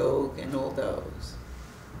Van Gogh and all those.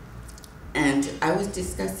 And I was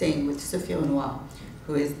discussing with Sophie Renoir,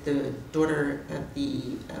 who is the daughter of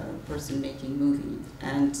the person making movies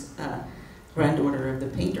and granddaughter of the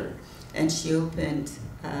painter. And she opened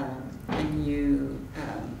a new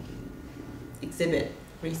exhibit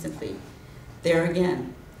recently. There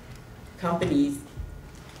again, companies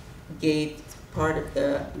gave part of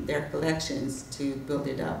their collections to build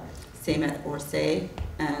it up. Same at Orsay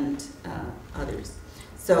and others.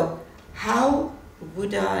 So how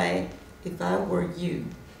would I, if I were you,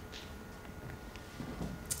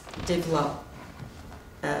 develop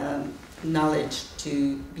knowledge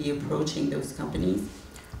to be approaching those companies?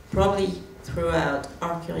 Probably throughout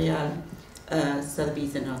Art Curial,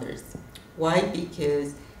 Sotheby's and others. Why?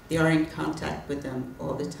 Because they are in contact with them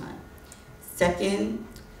all the time. Second,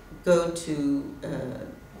 go to,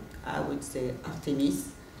 I would say,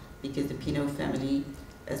 Artemis, because the Pinot family,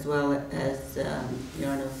 as well as the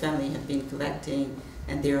Renaud family, have been collecting,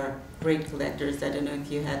 and they are great collectors. I don't know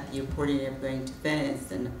if you had the opportunity of going to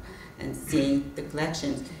Venice and seeing the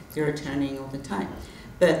collections. They're returning all the time.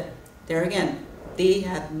 But there again, they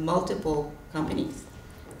have multiple companies.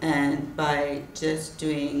 And by just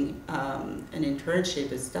doing an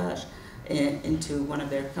internship, a stage, into one of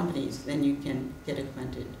their companies, then you can get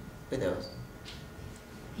acquainted with those.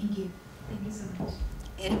 Thank you. Thank you so much.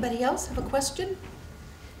 Anybody else have a question?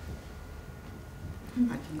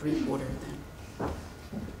 I can drink water then.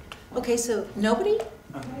 Okay, so nobody?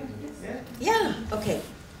 Yeah, okay.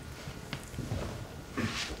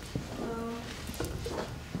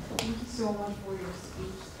 Thank you so much for your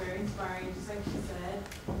speech. It's very inspiring, just like you said.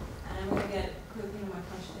 And I'm going to get quickly to my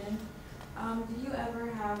question. Did you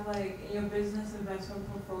ever have, like, in your business investment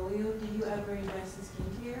portfolio, did you ever invest in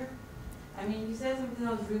skincare? I mean, you said something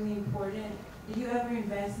that was really important. Did you ever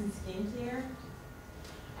invest in skincare?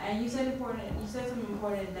 And you said something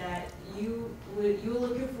important, that you were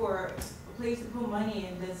looking for a place to put money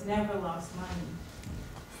in that's never lost money.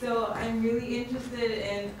 So I'm really interested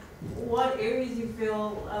in what areas you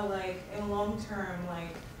feel are, like, in long term,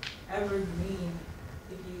 like, evergreen,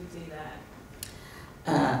 if you would say that.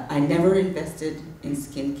 I never invested in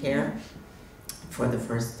skincare, for the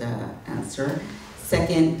first answer.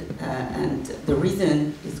 Second, and the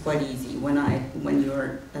reason is quite easy. When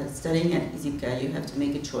you're studying at ISIPCA, you have to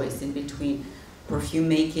make a choice in between perfume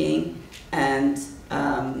making and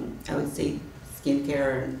I would say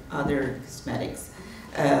skincare and other cosmetics.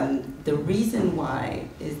 The reason why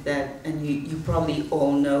is that, and you probably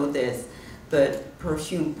all know this, but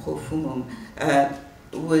perfume, profumum,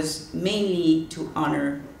 was mainly to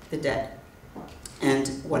honor the dead. And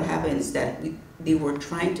what happens is that they were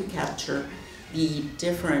trying to capture the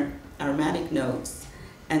different aromatic notes,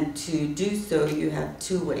 and to do so you have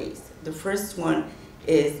two ways. The first one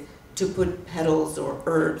is to put petals or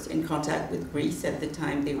herbs in contact with grease. At the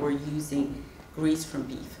time they were using grease from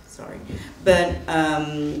beef, sorry. But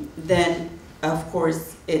then of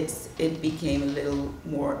course it became a little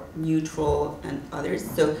more neutral and others.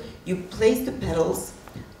 So you place the petals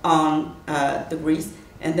on the grease,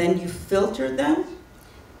 and then you filter them,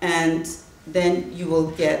 and then you will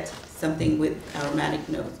get something with aromatic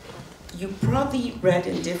notes. You probably read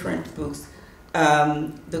in different books,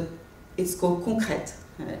 it's called concrète,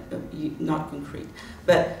 not concrete,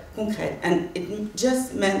 but concrète, and it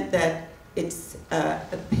just meant that it's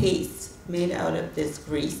a paste made out of this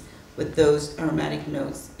grease with those aromatic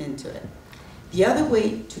notes into it. The other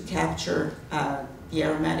way to capture the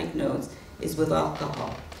aromatic notes is with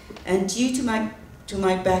alcohol. And due to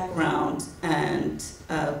my background and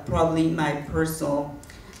probably my personal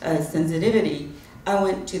sensitivity, I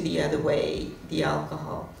went to the other way, the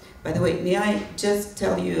alcohol. By the way, may I just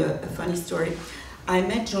tell you a funny story? I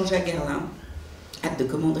met Jean-Jacques Gerlin at the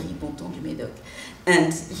Commanderie Panthéon du Médoc,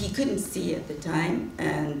 and he couldn't see at the time,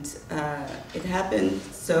 and it happened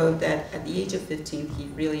so that at the age of 15 he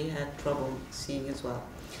really had trouble seeing as well.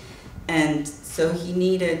 And so he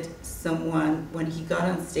needed someone when he got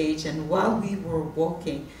on stage, and while we were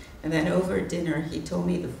walking, and then over dinner, he told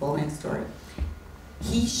me the following story.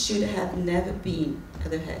 He should have never been at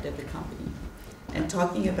the head of the company, and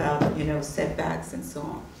talking about, you know, setbacks and so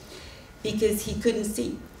on, because he couldn't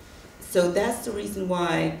see. So that's the reason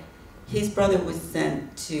why his brother was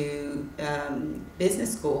sent to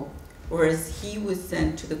business school, whereas he was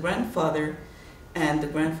sent to the grandfather, and the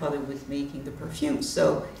grandfather was making the perfume.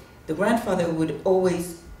 So the grandfather would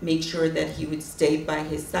always make sure that he would stay by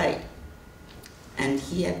his side. And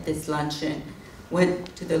he had this luncheon,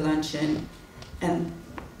 went to the luncheon, and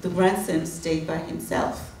the grandson stayed by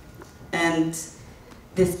himself. And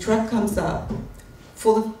this truck comes up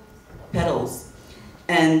full of petals,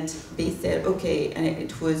 and they said, okay, and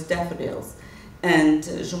it was daffodils and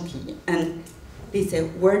jonquilles. And they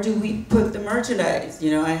said, where do we put the merchandise?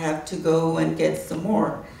 You know, I have to go and get some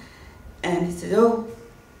more. And he said, oh,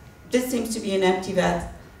 this seems to be an empty vase.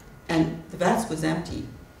 And the vase was empty,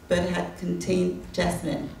 but it had contained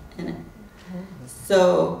jasmine in it.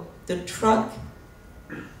 So the truck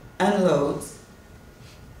unloads,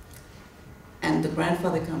 and the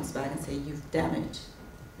grandfather comes back and says, you've damaged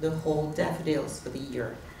the whole daffodils for the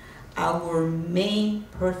year. Our main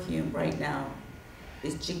perfume right now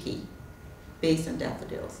is Chicky, based on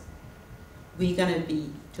daffodils. We're gonna be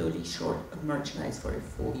totally short of merchandise for a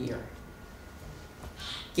full year.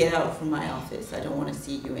 Get out from my office, I don't want to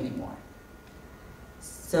see you anymore.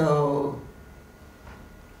 So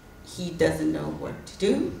he doesn't know what to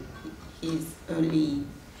do. He's only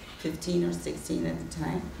 15 or 16 at the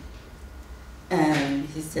time. And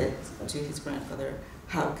he said to his grandfather,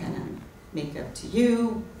 how can I make up to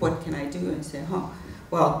you? What can I do? And he said, oh,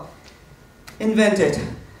 well, invent it,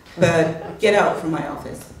 but get out from my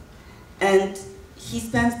office. And he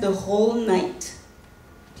spends the whole night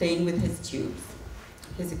playing with his tubes.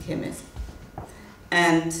 He's a chemist.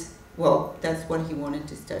 And, well, that's what he wanted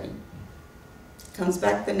to study. Comes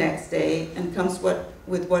back the next day and comes with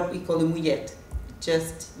what we call a mouillette,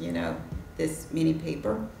 just, you know, this mini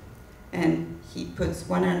paper. And he puts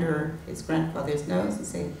one under his grandfather's nose and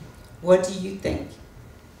says, what do you think?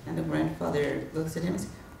 And the grandfather looks at him and says,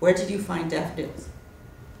 where did you find daffodils?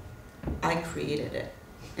 I created it.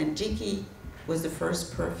 And Jiki was the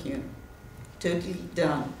first perfume totally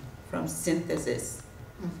done from synthesis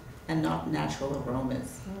and not natural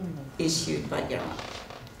aromas issued by Guerlain.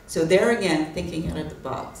 So there again, thinking out of the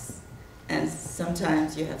box. And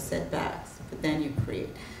sometimes you have setbacks, but then you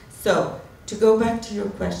create. So to go back to your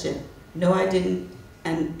question, no, I didn't,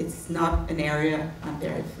 and it's not an area I'm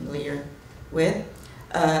very familiar with.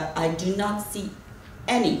 I do not see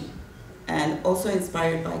any, and also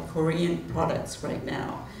inspired by Korean products right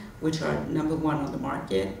now, which are #1 on the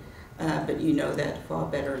market, but you know that far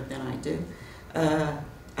better than I do.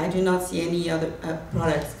 I do not see any other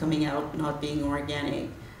products coming out not being organic,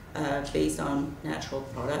 based on natural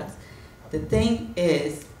products. The thing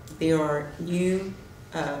is, there are new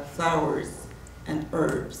flowers and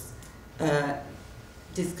herbs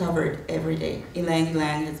discovered every day. Ylang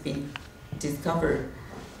ylang has been discovered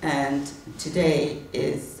and today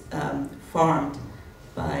is farmed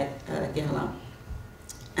by Guerlain.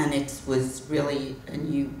 And it was really a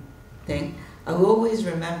new thing. I will always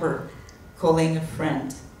remember calling a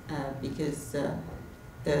friend because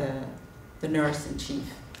the nurse-in-chief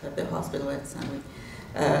of the hospital at Saint-Louis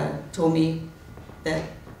told me that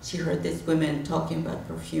she heard this woman talking about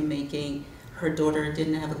perfume making. Her daughter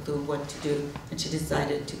didn't have a clue what to do, and she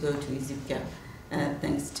decided to go to Izuka,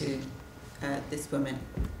 thanks to this woman.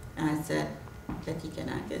 And I said, Betty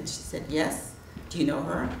Cognac, and she said, yes. Do you know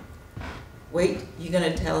her? Wait, you're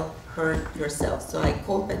gonna tell her yourself. So I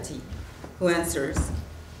called Betty, who answers,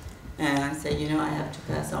 and I say, you know, I have to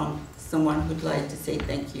pass on someone who'd like to say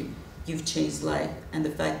thank you. You've changed life, and the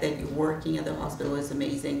fact that you're working at the hospital is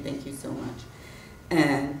amazing. Thank you so much.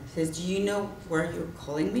 And she says, do you know where you're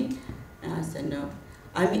calling me? And I said, no.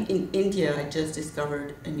 I'm in India. I just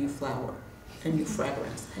discovered a new flower, a new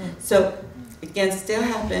fragrance. So it can still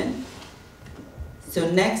happen. So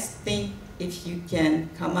next thing, if you can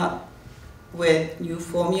come up with new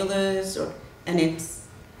formulas, and it's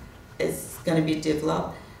going to be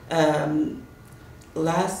developed.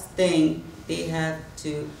 Last thing, they have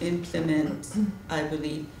to implement, I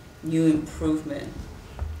believe, new improvement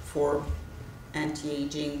for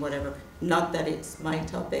anti-aging, whatever. Not that it's my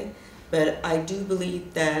topic, but I do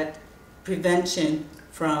believe that prevention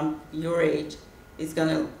from your age is going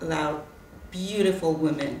to allow beautiful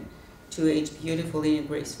women to age beautifully and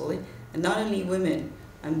gracefully. And not only women,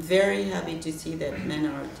 I'm very happy to see that men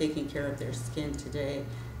are taking care of their skin today.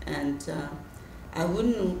 And I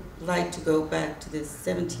wouldn't like to go back to the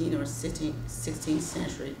 17th or 16th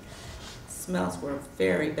century. Smells were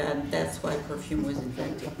very bad, and that's why perfume was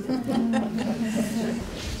invented.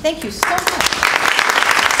 Thank you so much.